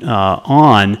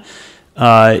 on,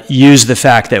 use the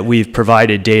fact that we've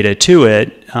provided data to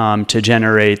it to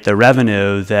generate the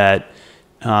revenue that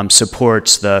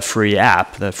supports the free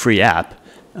app.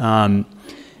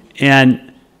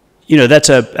 And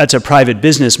that's a private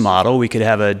business model. We could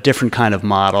have a different kind of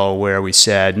model where we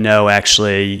said, no,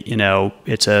 actually,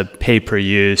 it's a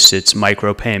pay-per-use, it's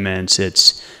micropayments,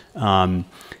 it's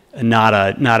not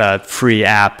a free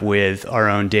app with our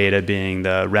own data being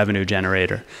the revenue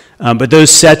generator. But those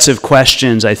sets of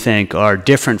questions, I think, are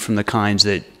different from the kinds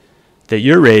that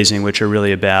you're raising, which are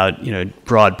really about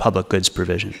broad public goods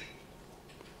provision.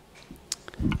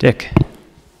 Dick.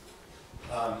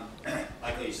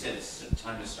 Michael, you said it's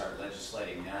time to start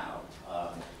legislating now.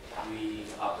 We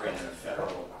operate in a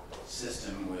federal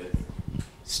system with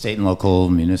state and local,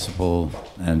 municipal,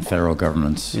 and federal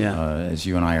governments, as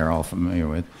you and I are all familiar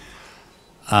with.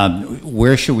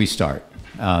 Where should we start?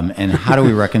 And how do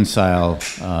we reconcile,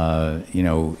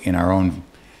 in our own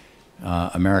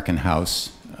American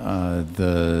house,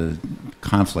 the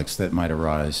conflicts that might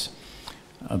arise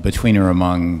between or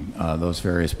among those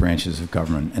various branches of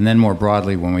government? And then more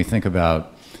broadly, when we think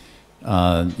about,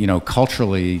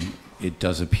 culturally, it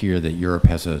does appear that Europe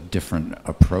has a different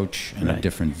approach and a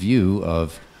different view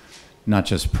of not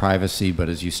just privacy, but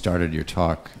as you started your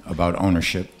talk, about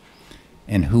ownership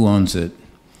and who owns it.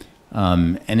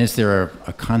 And is there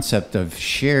a concept of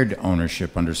shared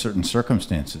ownership under certain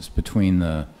circumstances between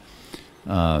the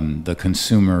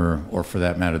consumer, or for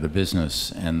that matter, the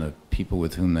business, and the people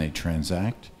with whom they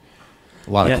transact?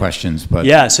 A lot of questions, but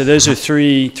so those are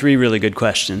three really good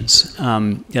questions,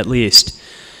 at least.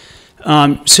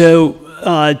 Some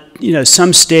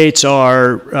states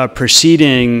are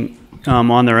proceeding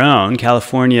on their own.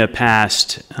 California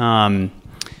passed.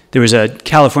 There was a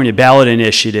California ballot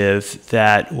initiative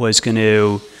that was going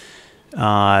to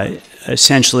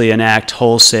essentially enact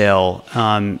wholesale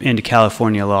into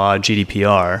California law,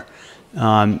 GDPR.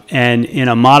 And in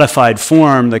a modified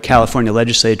form, the California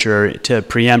legislature, to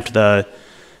preempt the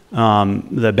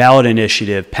ballot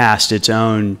initiative, passed its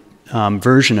own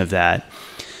version of that.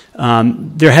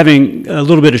 They're having a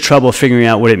little bit of trouble figuring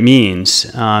out what it means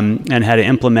and how to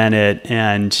implement it,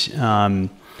 and some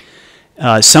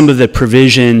of the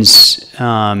provisions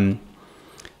in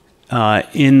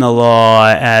the law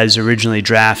as originally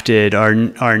drafted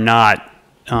are not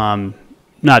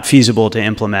feasible to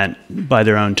implement by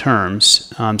their own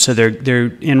terms. So they're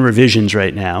in revisions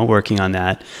right now, working on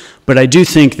that. But I do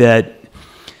think that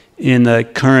in the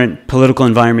current political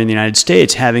environment in the United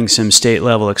States, having some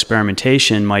state-level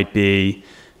experimentation might be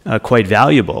quite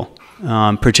valuable,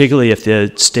 particularly if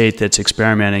the state that's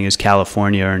experimenting is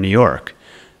California or New York.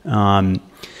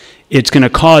 It's going to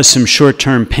cause some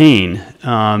short-term pain.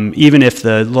 Even if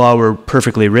the law were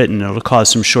perfectly written, it'll cause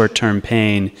some short-term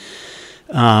pain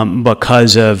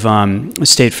because of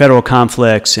state-federal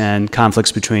conflicts and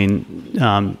conflicts between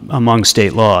among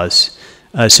state laws.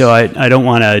 So I don't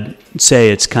want to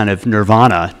say it's kind of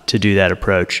nirvana to do that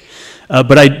approach.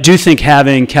 But I do think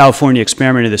having California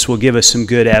experiment in this will give us some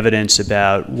good evidence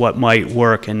about what might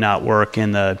work and not work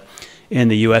in the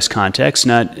U.S. context.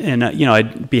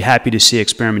 I'd be happy to see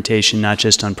experimentation not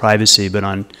just on privacy but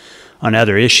on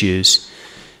other issues.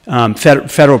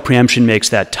 Federal preemption makes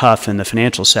that tough in the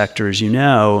financial sector, as you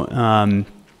know.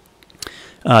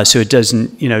 So it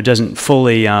doesn't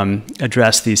fully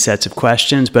address these sets of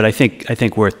questions, but I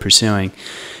think worth pursuing.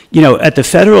 At the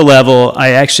federal level, I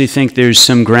actually think there's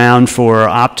some ground for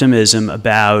optimism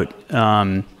about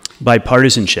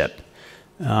bipartisanship.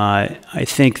 I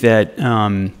think that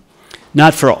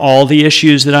not for all the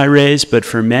issues that I raised, but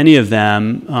for many of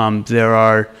them, there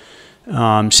are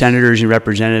senators and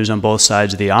representatives on both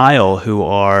sides of the aisle who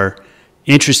are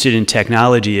interested in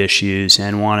technology issues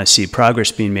and want to see progress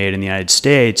being made in the United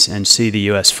States and see the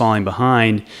U.S. falling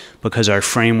behind because our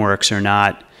frameworks are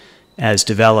not as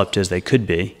developed as they could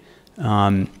be.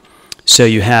 So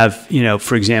you have,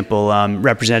 for example,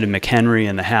 Representative McHenry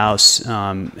in the House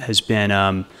has been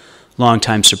a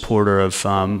longtime supporter of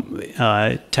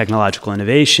technological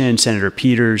innovation, Senator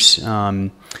Peters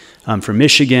from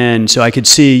Michigan. So I could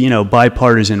see,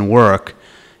 bipartisan work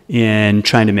in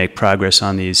trying to make progress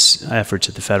on these efforts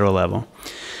at the federal level.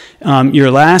 Your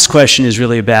last question is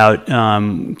really about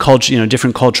culture,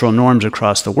 different cultural norms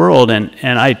across the world, and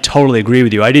I totally agree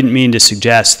with you. I didn't mean to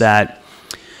suggest that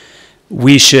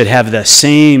we should have the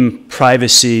same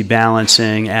privacy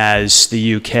balancing as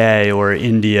the UK or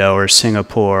India or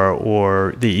Singapore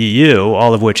or the EU,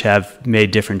 all of which have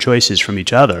made different choices from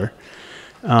each other.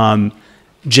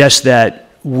 Just that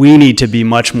we need to be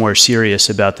much more serious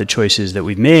about the choices that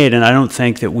we've made, and I don't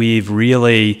think that we've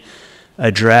really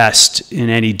addressed in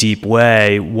any deep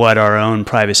way what our own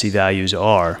privacy values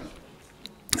are.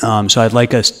 So I'd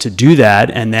like us to do that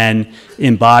and then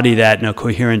embody that in a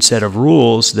coherent set of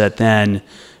rules that then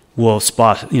will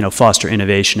foster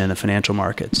innovation in the financial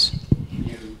markets.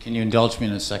 Can you indulge me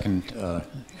in a second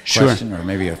Sure. question, or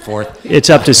maybe a fourth? It's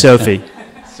up to Sophie.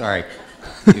 Sorry.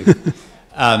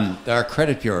 Our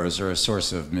credit bureaus are a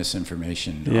source of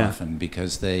misinformation often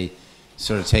because they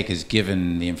sort of take as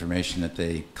given the information that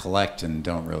they collect and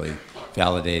don't really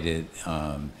validate it,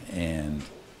 and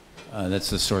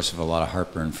that's the source of a lot of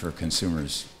heartburn for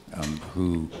consumers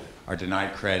who are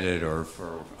denied credit or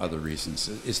for other reasons.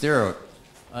 Is there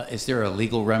a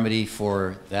legal remedy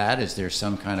for that? Is there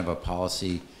some kind of a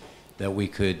policy that we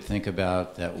could think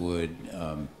about that would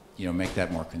make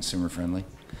that more consumer friendly?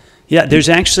 Yeah, there's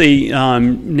actually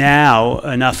now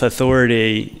enough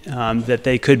authority that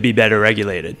they could be better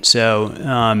regulated. So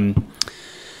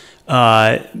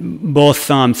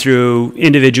both through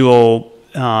individual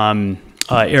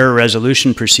error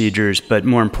resolution procedures, but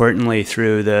more importantly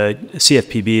through the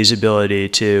CFPB's ability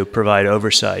to provide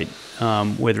oversight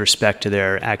with respect to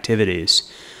their activities.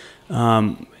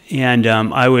 And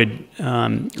I would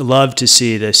love to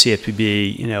see the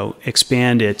CFPB,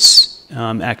 expand its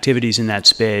activities in that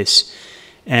space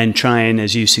and try and,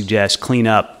 as you suggest, clean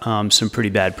up some pretty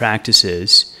bad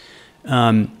practices.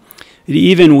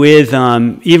 Even with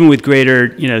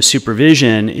greater,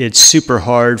 supervision, it's super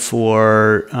hard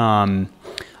for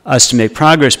us to make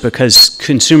progress because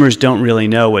consumers don't really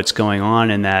know what's going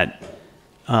on in that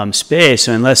space.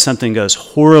 So unless something goes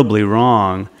horribly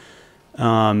wrong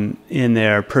in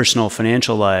their personal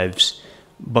financial lives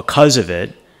because of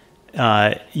it,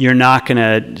 you're not going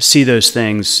to see those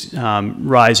things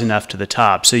rise enough to the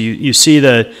top. So you see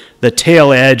the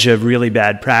tail edge of really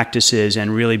bad practices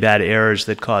and really bad errors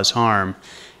that cause harm,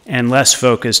 and less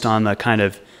focused on the kind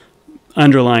of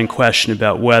underlying question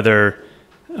about whether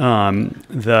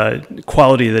the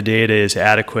quality of the data is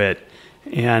adequate,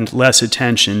 and less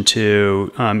attention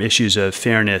to issues of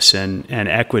fairness and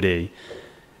equity,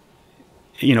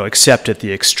 except at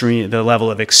the level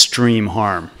of extreme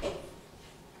harm.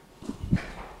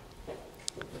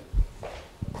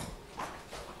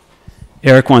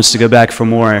 Eric wants to go back for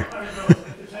more.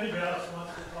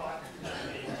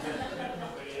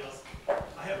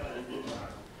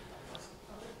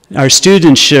 Our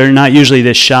students are not usually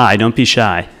this shy. Don't be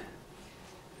shy.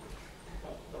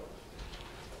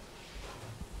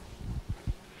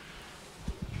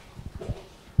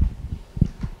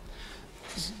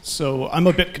 So I'm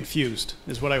a bit confused,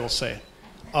 is what I will say.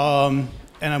 And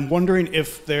I'm wondering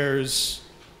if there's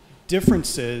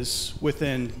differences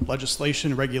within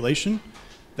legislation and regulation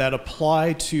that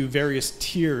apply to various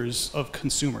tiers of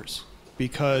consumers.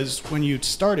 Because when you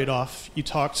started off, you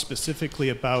talked specifically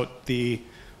about the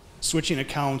switching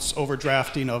accounts,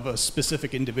 overdrafting of a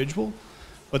specific individual.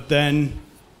 But then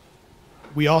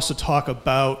we also talk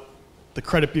about the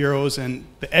credit bureaus and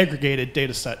the aggregated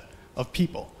data set of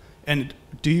people. And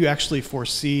do you actually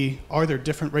foresee, are there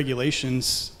different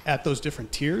regulations at those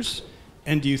different tiers?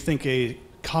 And do you think a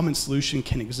common solution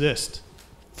can exist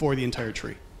for the entire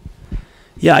tree?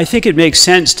 Yeah, I think it makes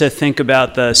sense to think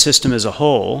about the system as a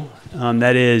whole.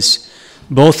 That is,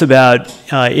 both about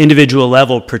individual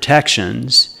level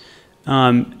protections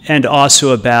and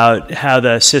also about how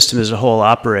the system as a whole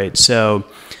operates. So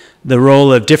the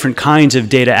role of different kinds of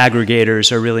data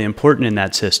aggregators are really important in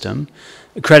that system.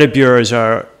 Credit bureaus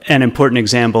are an important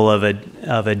example of a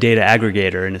data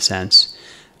aggregator in a sense.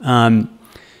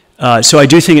 So I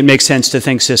do think it makes sense to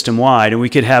think system-wide, and we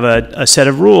could have a set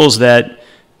of rules that,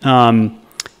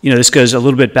 this goes a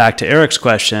little bit back to Eric's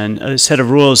question, a set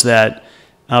of rules that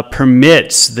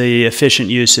permits the efficient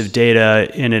use of data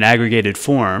in an aggregated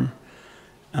form,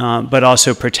 but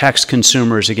also protects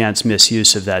consumers against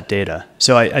misuse of that data.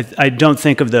 So I don't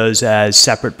think of those as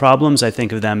separate problems. I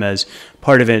think of them as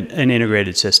part of an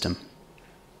integrated system.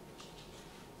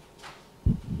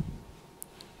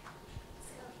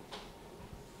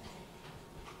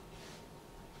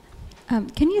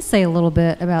 Can you say a little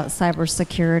bit about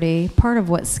cybersecurity? Part of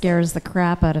what scares the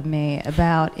crap out of me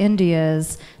about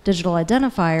India's digital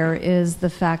identifier is the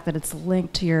fact that it's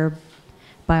linked to your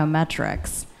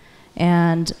biometrics.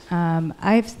 And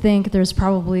I think there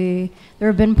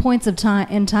have been points of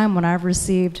time when I've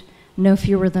received no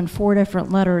fewer than 4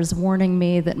 different letters warning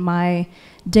me that my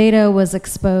data was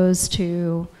exposed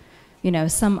to,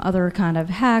 some other kind of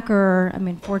hacker. I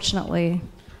mean, fortunately,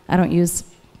 I don't use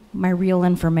my real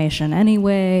information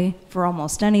anyway for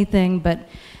almost anything, but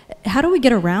how do we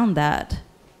get around that?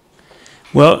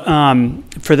 Well,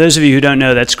 for those of you who don't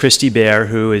know, that's Christy Baer,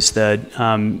 who is the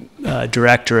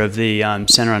director of the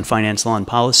Center on Finance, Law, and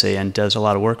Policy, and does a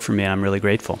lot of work for me, and I'm really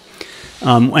grateful.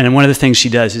 And one of the things she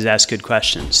does is ask good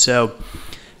questions. So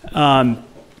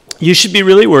you should be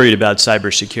really worried about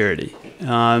cybersecurity.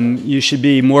 You should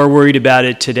be more worried about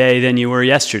it today than you were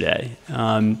yesterday.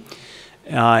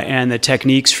 and the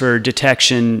techniques for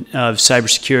detection of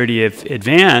cybersecurity have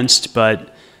advanced,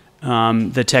 but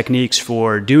the techniques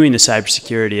for doing the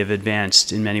cybersecurity have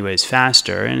advanced in many ways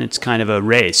faster, and it's kind of a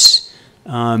race.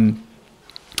 I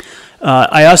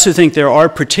also think there are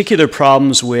particular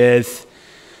problems with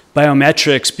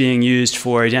biometrics being used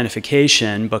for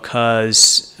identification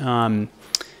because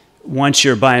once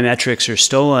your biometrics are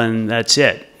stolen, that's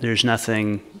it. There's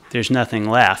nothing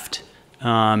left.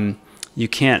 You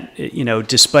can't,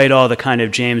 despite all the kind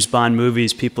of James Bond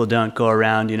movies, people don't go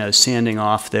around, sanding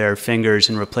off their fingers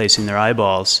and replacing their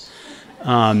eyeballs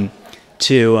to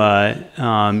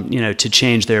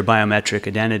change their biometric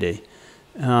identity.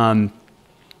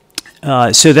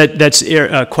 So that's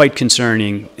quite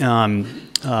concerning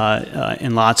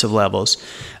in lots of levels.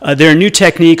 There are new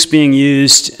techniques being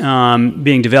used,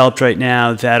 being developed right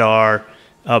now that are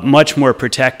much more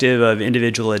protective of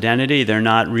individual identity. They're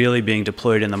not really being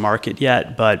deployed in the market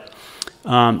yet, but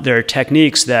there are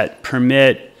techniques that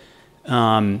permit,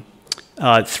 through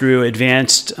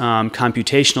advanced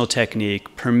computational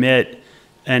technique, permit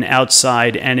an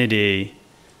outside entity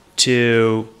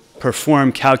to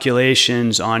perform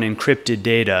calculations on encrypted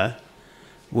data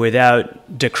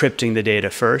without decrypting the data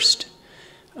first.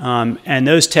 And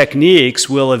those techniques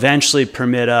will eventually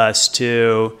permit us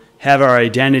to have our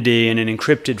identity in an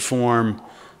encrypted form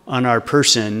on our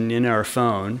person, in our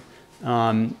phone,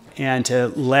 and to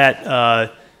let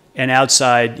an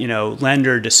outside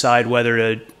lender decide whether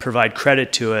to provide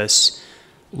credit to us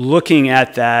looking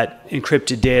at that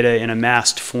encrypted data in a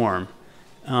masked form.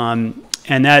 And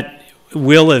that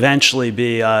will eventually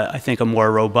be, I think, a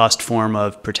more robust form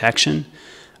of protection.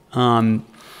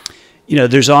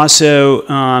 There's also,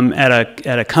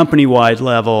 at a company-wide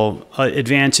level,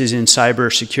 advances in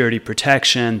cybersecurity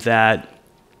protection that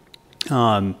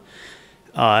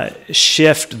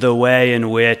shift the way in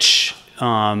which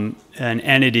an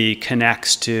entity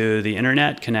connects to the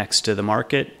internet, connects to the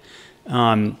market,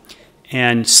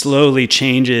 and slowly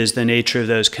changes the nature of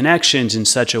those connections in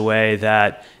such a way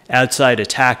that outside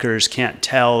attackers can't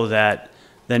tell that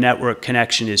the network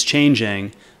connection is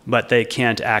changing, but they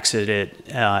can't access it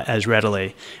as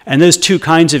readily. And those two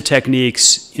kinds of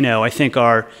techniques, I think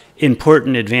are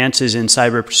important advances in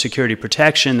cybersecurity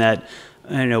protection that,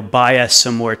 buy us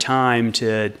some more time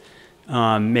to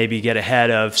maybe get ahead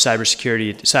of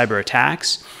cyber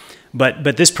attacks.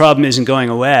 But this problem isn't going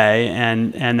away,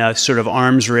 and the sort of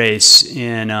arms race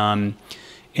in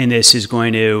this is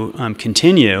going to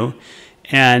continue.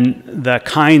 And the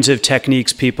kinds of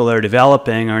techniques people are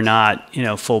developing are not,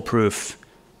 foolproof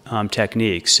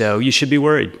techniques. So you should be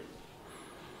worried.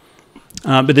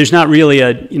 But there's not really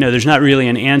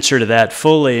an answer to that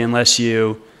fully unless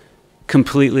you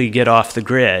completely get off the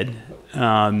grid.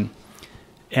 And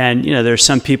there are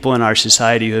some people in our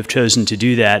society who have chosen to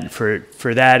do that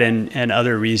for that and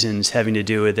other reasons having to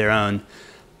do with their own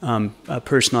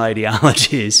personal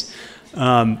ideologies.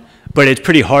 But it's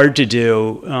pretty hard to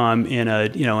do in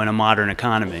a modern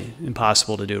economy.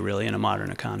 Impossible to do really in a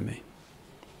modern economy.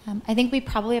 I think we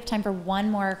probably have time for one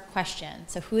more question.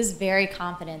 So who is very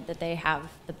confident that they have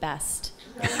the best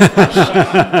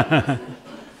question?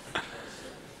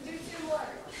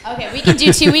 Okay, we can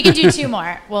do two. We can do two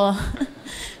more. We'll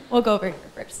go over here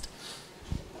first.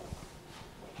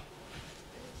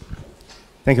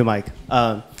 Thank you, Mike.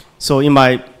 So in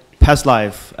my past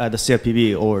life at the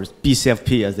CFPB, or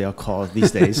BCFP as they are called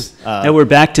these days. And we're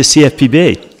back to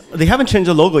CFPB. They haven't changed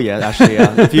the logo yet, actually.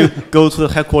 If you go to the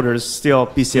headquarters, still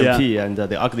BCFP and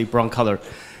the ugly brown color.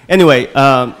 Anyway,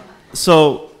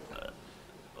 so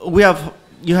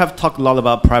you have talked a lot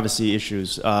about privacy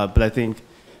issues, but I think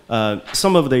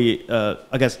some of the,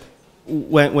 I guess,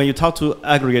 when you talk to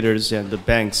aggregators and the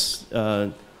banks,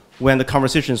 when the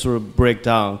conversation sort of break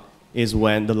down is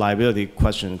when the liability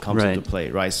question comes into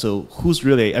play, right? So who's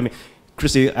really,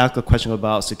 Christy asked a question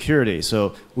about security.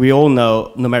 So we all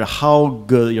know no matter how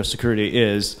good your security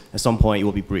is, at some point it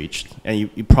will be breached. And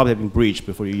you probably have been breached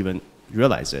before you even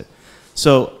realize it.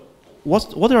 So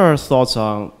what are our thoughts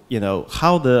on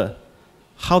how the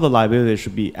liability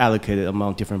should be allocated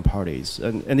among different parties?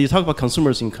 And you talk about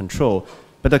consumers in control,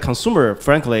 but the consumer,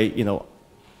 frankly,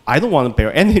 I don't want to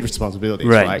bear any responsibilities,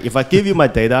 right? If I give you my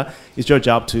data, it's your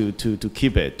job to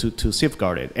keep it, to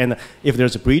safeguard it. And if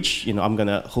there's a breach, I'm going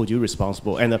to hold you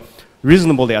responsible. And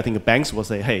reasonably, I think the banks will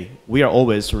say, hey, we are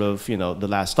always sort of, the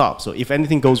last stop. So if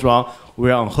anything goes wrong,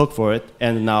 we're on hook for it.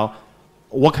 And now,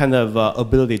 what kind of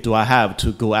ability do I have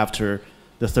to go after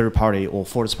the third party or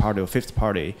fourth party or fifth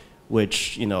party,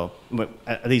 which,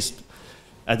 at least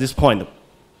at this point,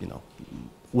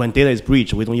 when data is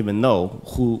breached, we don't even know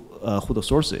who the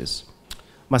source is.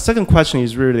 My second question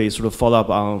is really sort of follow up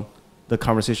on the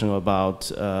conversation about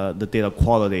the data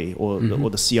quality or,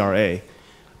 the CRA.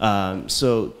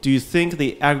 So do you think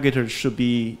the aggregator should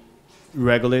be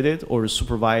regulated or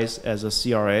supervised as a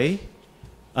CRA?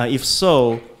 If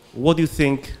so, what do you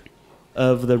think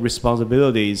of the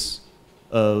responsibilities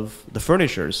of the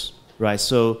furnishers, right?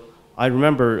 So I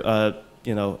remember, at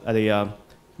a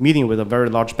meeting with a very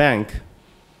large bank,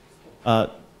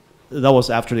 that was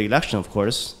after the election, of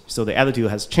course, so the attitude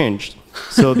has changed.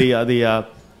 So the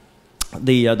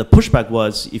pushback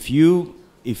was, if you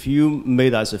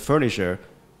made us a furnisher,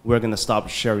 we're going to stop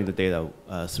sharing the data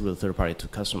through the third party to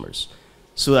customers.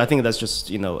 So I think that's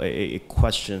just a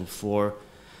question for,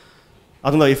 I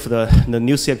don't know if the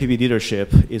new CFPB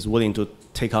leadership is willing to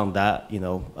take on that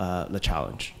the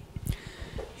challenge.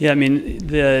 Yeah, I mean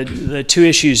the two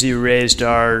issues you raised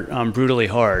are brutally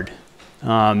hard,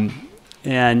 and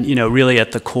really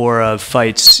at the core of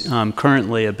fights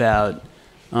currently about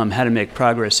how to make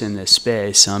progress in this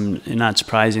space. Not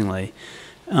surprisingly.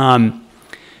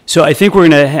 So I think we're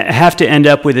going to have to end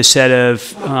up with a set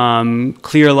of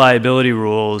clear liability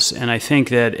rules, and I think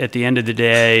that at the end of the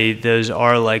day, those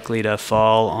are likely to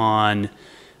fall on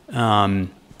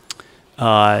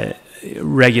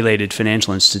regulated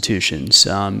financial institutions,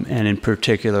 and in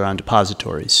particular on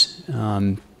depositories,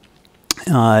 in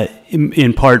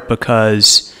part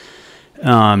because they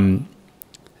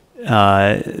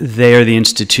are the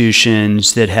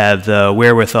institutions that have the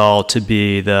wherewithal to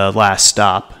be the last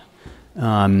stop.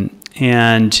 And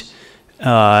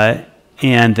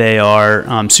they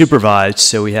are supervised,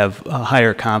 so we have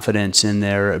higher confidence in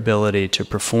their ability to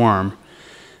perform.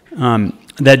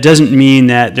 That doesn't mean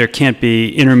that there can't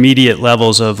be intermediate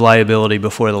levels of liability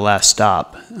before the last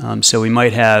stop. So we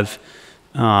might have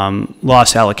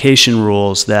loss allocation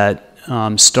rules that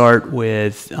start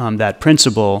with that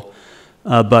principle,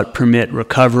 but permit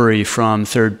recovery from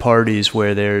third parties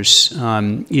where there's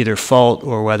either fault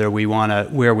or where we want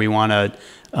to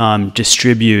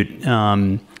distribute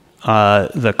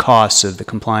the costs of the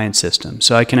compliance system.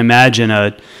 So I can imagine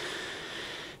a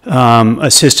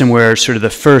system where sort of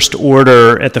at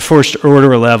the first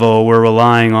order level, we're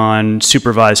relying on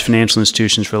supervised financial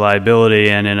institutions for liability,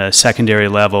 and in a secondary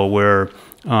level, we're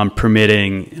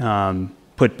permitting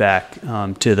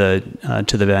putback to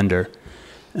the vendor.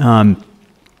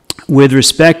 With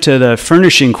respect to the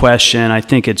furnishing question, I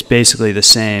think it's basically the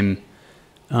same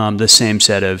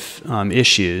set of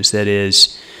issues. That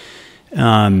is,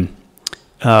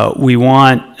 we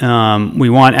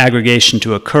want aggregation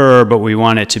to occur, but we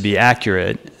want it to be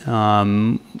accurate. How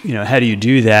do you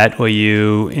do that? Well,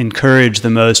 you encourage the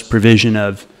most provision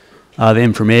of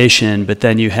information, but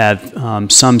then you have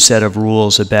some set of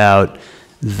rules about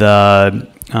the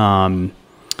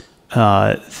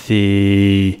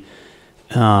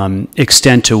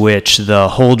extent to which the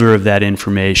holder of that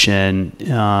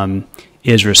information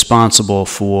is responsible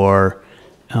for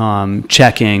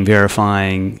checking,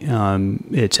 verifying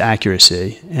its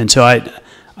accuracy. And so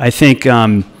I think,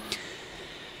 I'm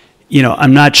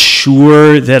not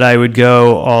sure that I would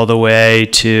go all the way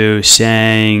to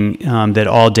saying that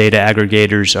all data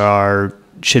aggregators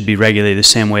should be regulated the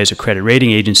same way as a credit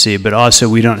rating agency, but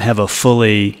also I don't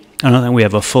think we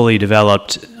have a fully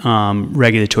developed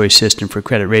regulatory system for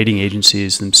credit rating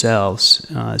agencies themselves,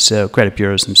 so credit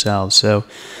bureaus themselves. So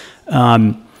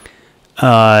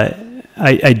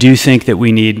I do think that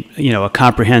we need, a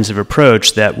comprehensive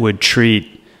approach that would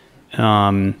treat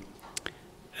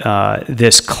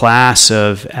this class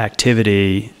of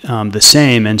activity the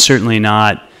same, and certainly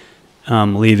not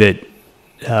leave it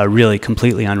really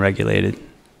completely unregulated,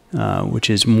 which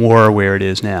is more where it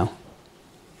is now.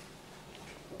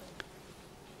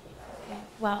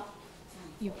 Well,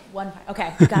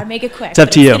 okay, you gotta make it quick. It's up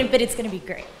to you. But it's gonna be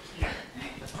great.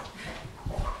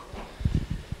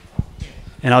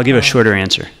 And I'll give a shorter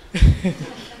answer.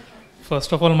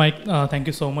 First of all, Mike, thank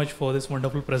you so much for this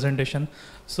wonderful presentation.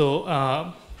 So,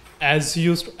 as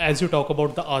you talk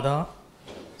about the Aadhaar,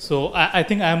 so I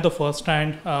think I am the first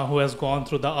time who has gone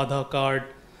through the Aadhaar card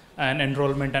and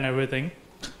enrollment and everything.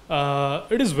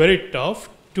 It is very tough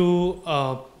to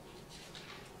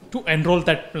enroll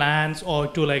that plans or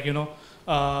to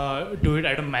do it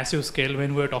at a massive scale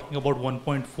when we're talking about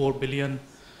 1.4 billion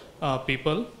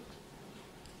people.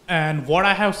 And what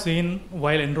I have seen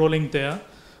while enrolling there,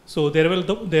 so there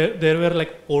were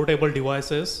like portable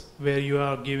devices where you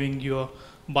are giving your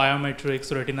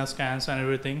biometrics, retina scans and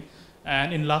everything.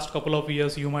 And in last couple of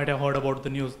years, you might have heard about the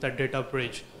news that data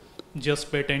breach.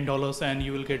 Just pay $10 and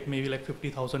you will get maybe like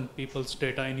 50,000 people's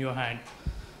data in your hand.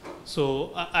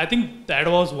 So I think that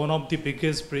was one of the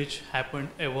biggest breach happened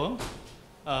ever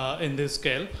in this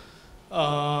scale.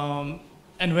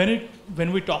 And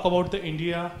when we talk about the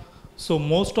India, so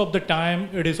most of the time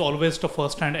it is always the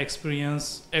first-hand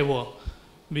experience ever,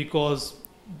 because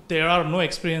there are no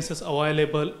experiences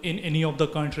available in any of the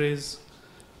countries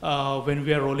when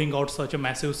we are rolling out such a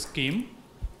massive scheme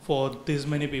for this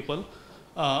many people.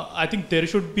 I think there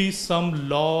should be some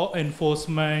law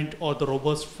enforcement or the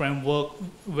robust framework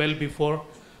well before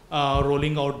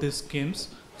rolling out these schemes.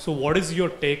 So what is your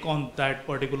take on that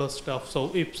particular stuff?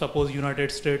 So if suppose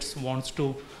United States wants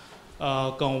to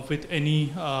come up with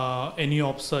any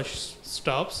of such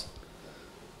stuffs,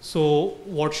 so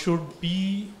what should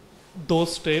be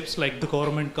those steps like the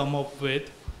government come up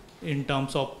with in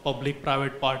terms of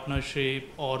public-private partnership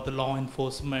or the law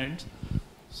enforcement?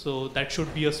 So that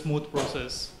should be a smooth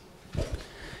process.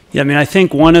 Yeah, I mean, I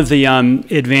think one of the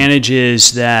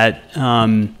advantages that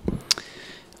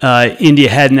India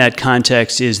had in that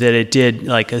context is that it did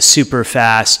like a super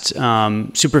fast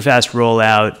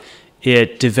rollout.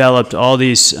 It developed all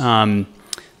these,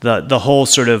 the whole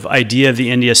sort of idea of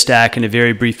the India stack in a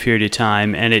very brief period of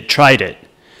time, and it tried it.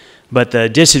 But the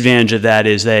disadvantage of that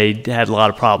is they had a lot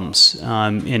of problems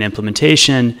in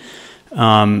implementation.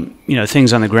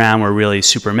 Things on the ground were really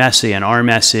super messy and are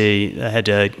messy. I had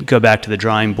to go back to the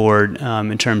drawing board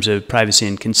in terms of privacy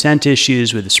and consent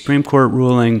issues with the Supreme Court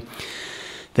ruling.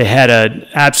 They had an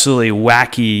absolutely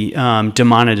wacky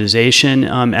demonetization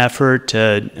effort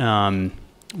to,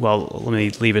 well, let me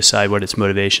leave aside what its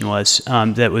motivation was,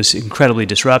 that was incredibly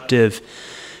disruptive.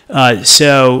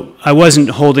 So I wasn't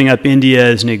holding up India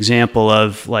as an example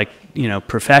of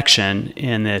perfection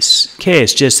in this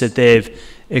case, just that they've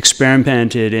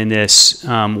experimented in this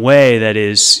way that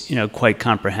is, quite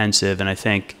comprehensive and I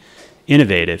think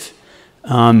innovative.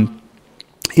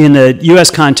 In the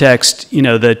U.S. context,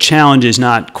 the challenge is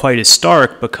not quite as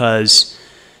stark because,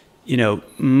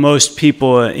 most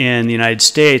people in the United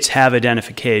States have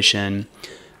identification.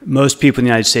 Most people in the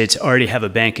United States already have a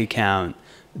bank account.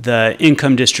 The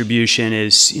income distribution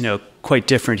is, quite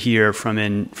different here from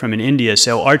in India.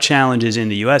 So our challenges in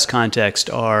the U.S. context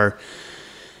are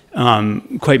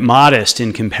quite modest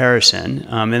in comparison,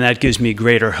 and that gives me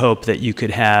greater hope that you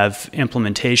could have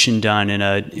implementation done in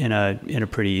a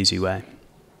pretty easy way.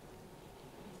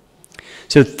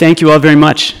 So thank you all very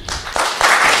much.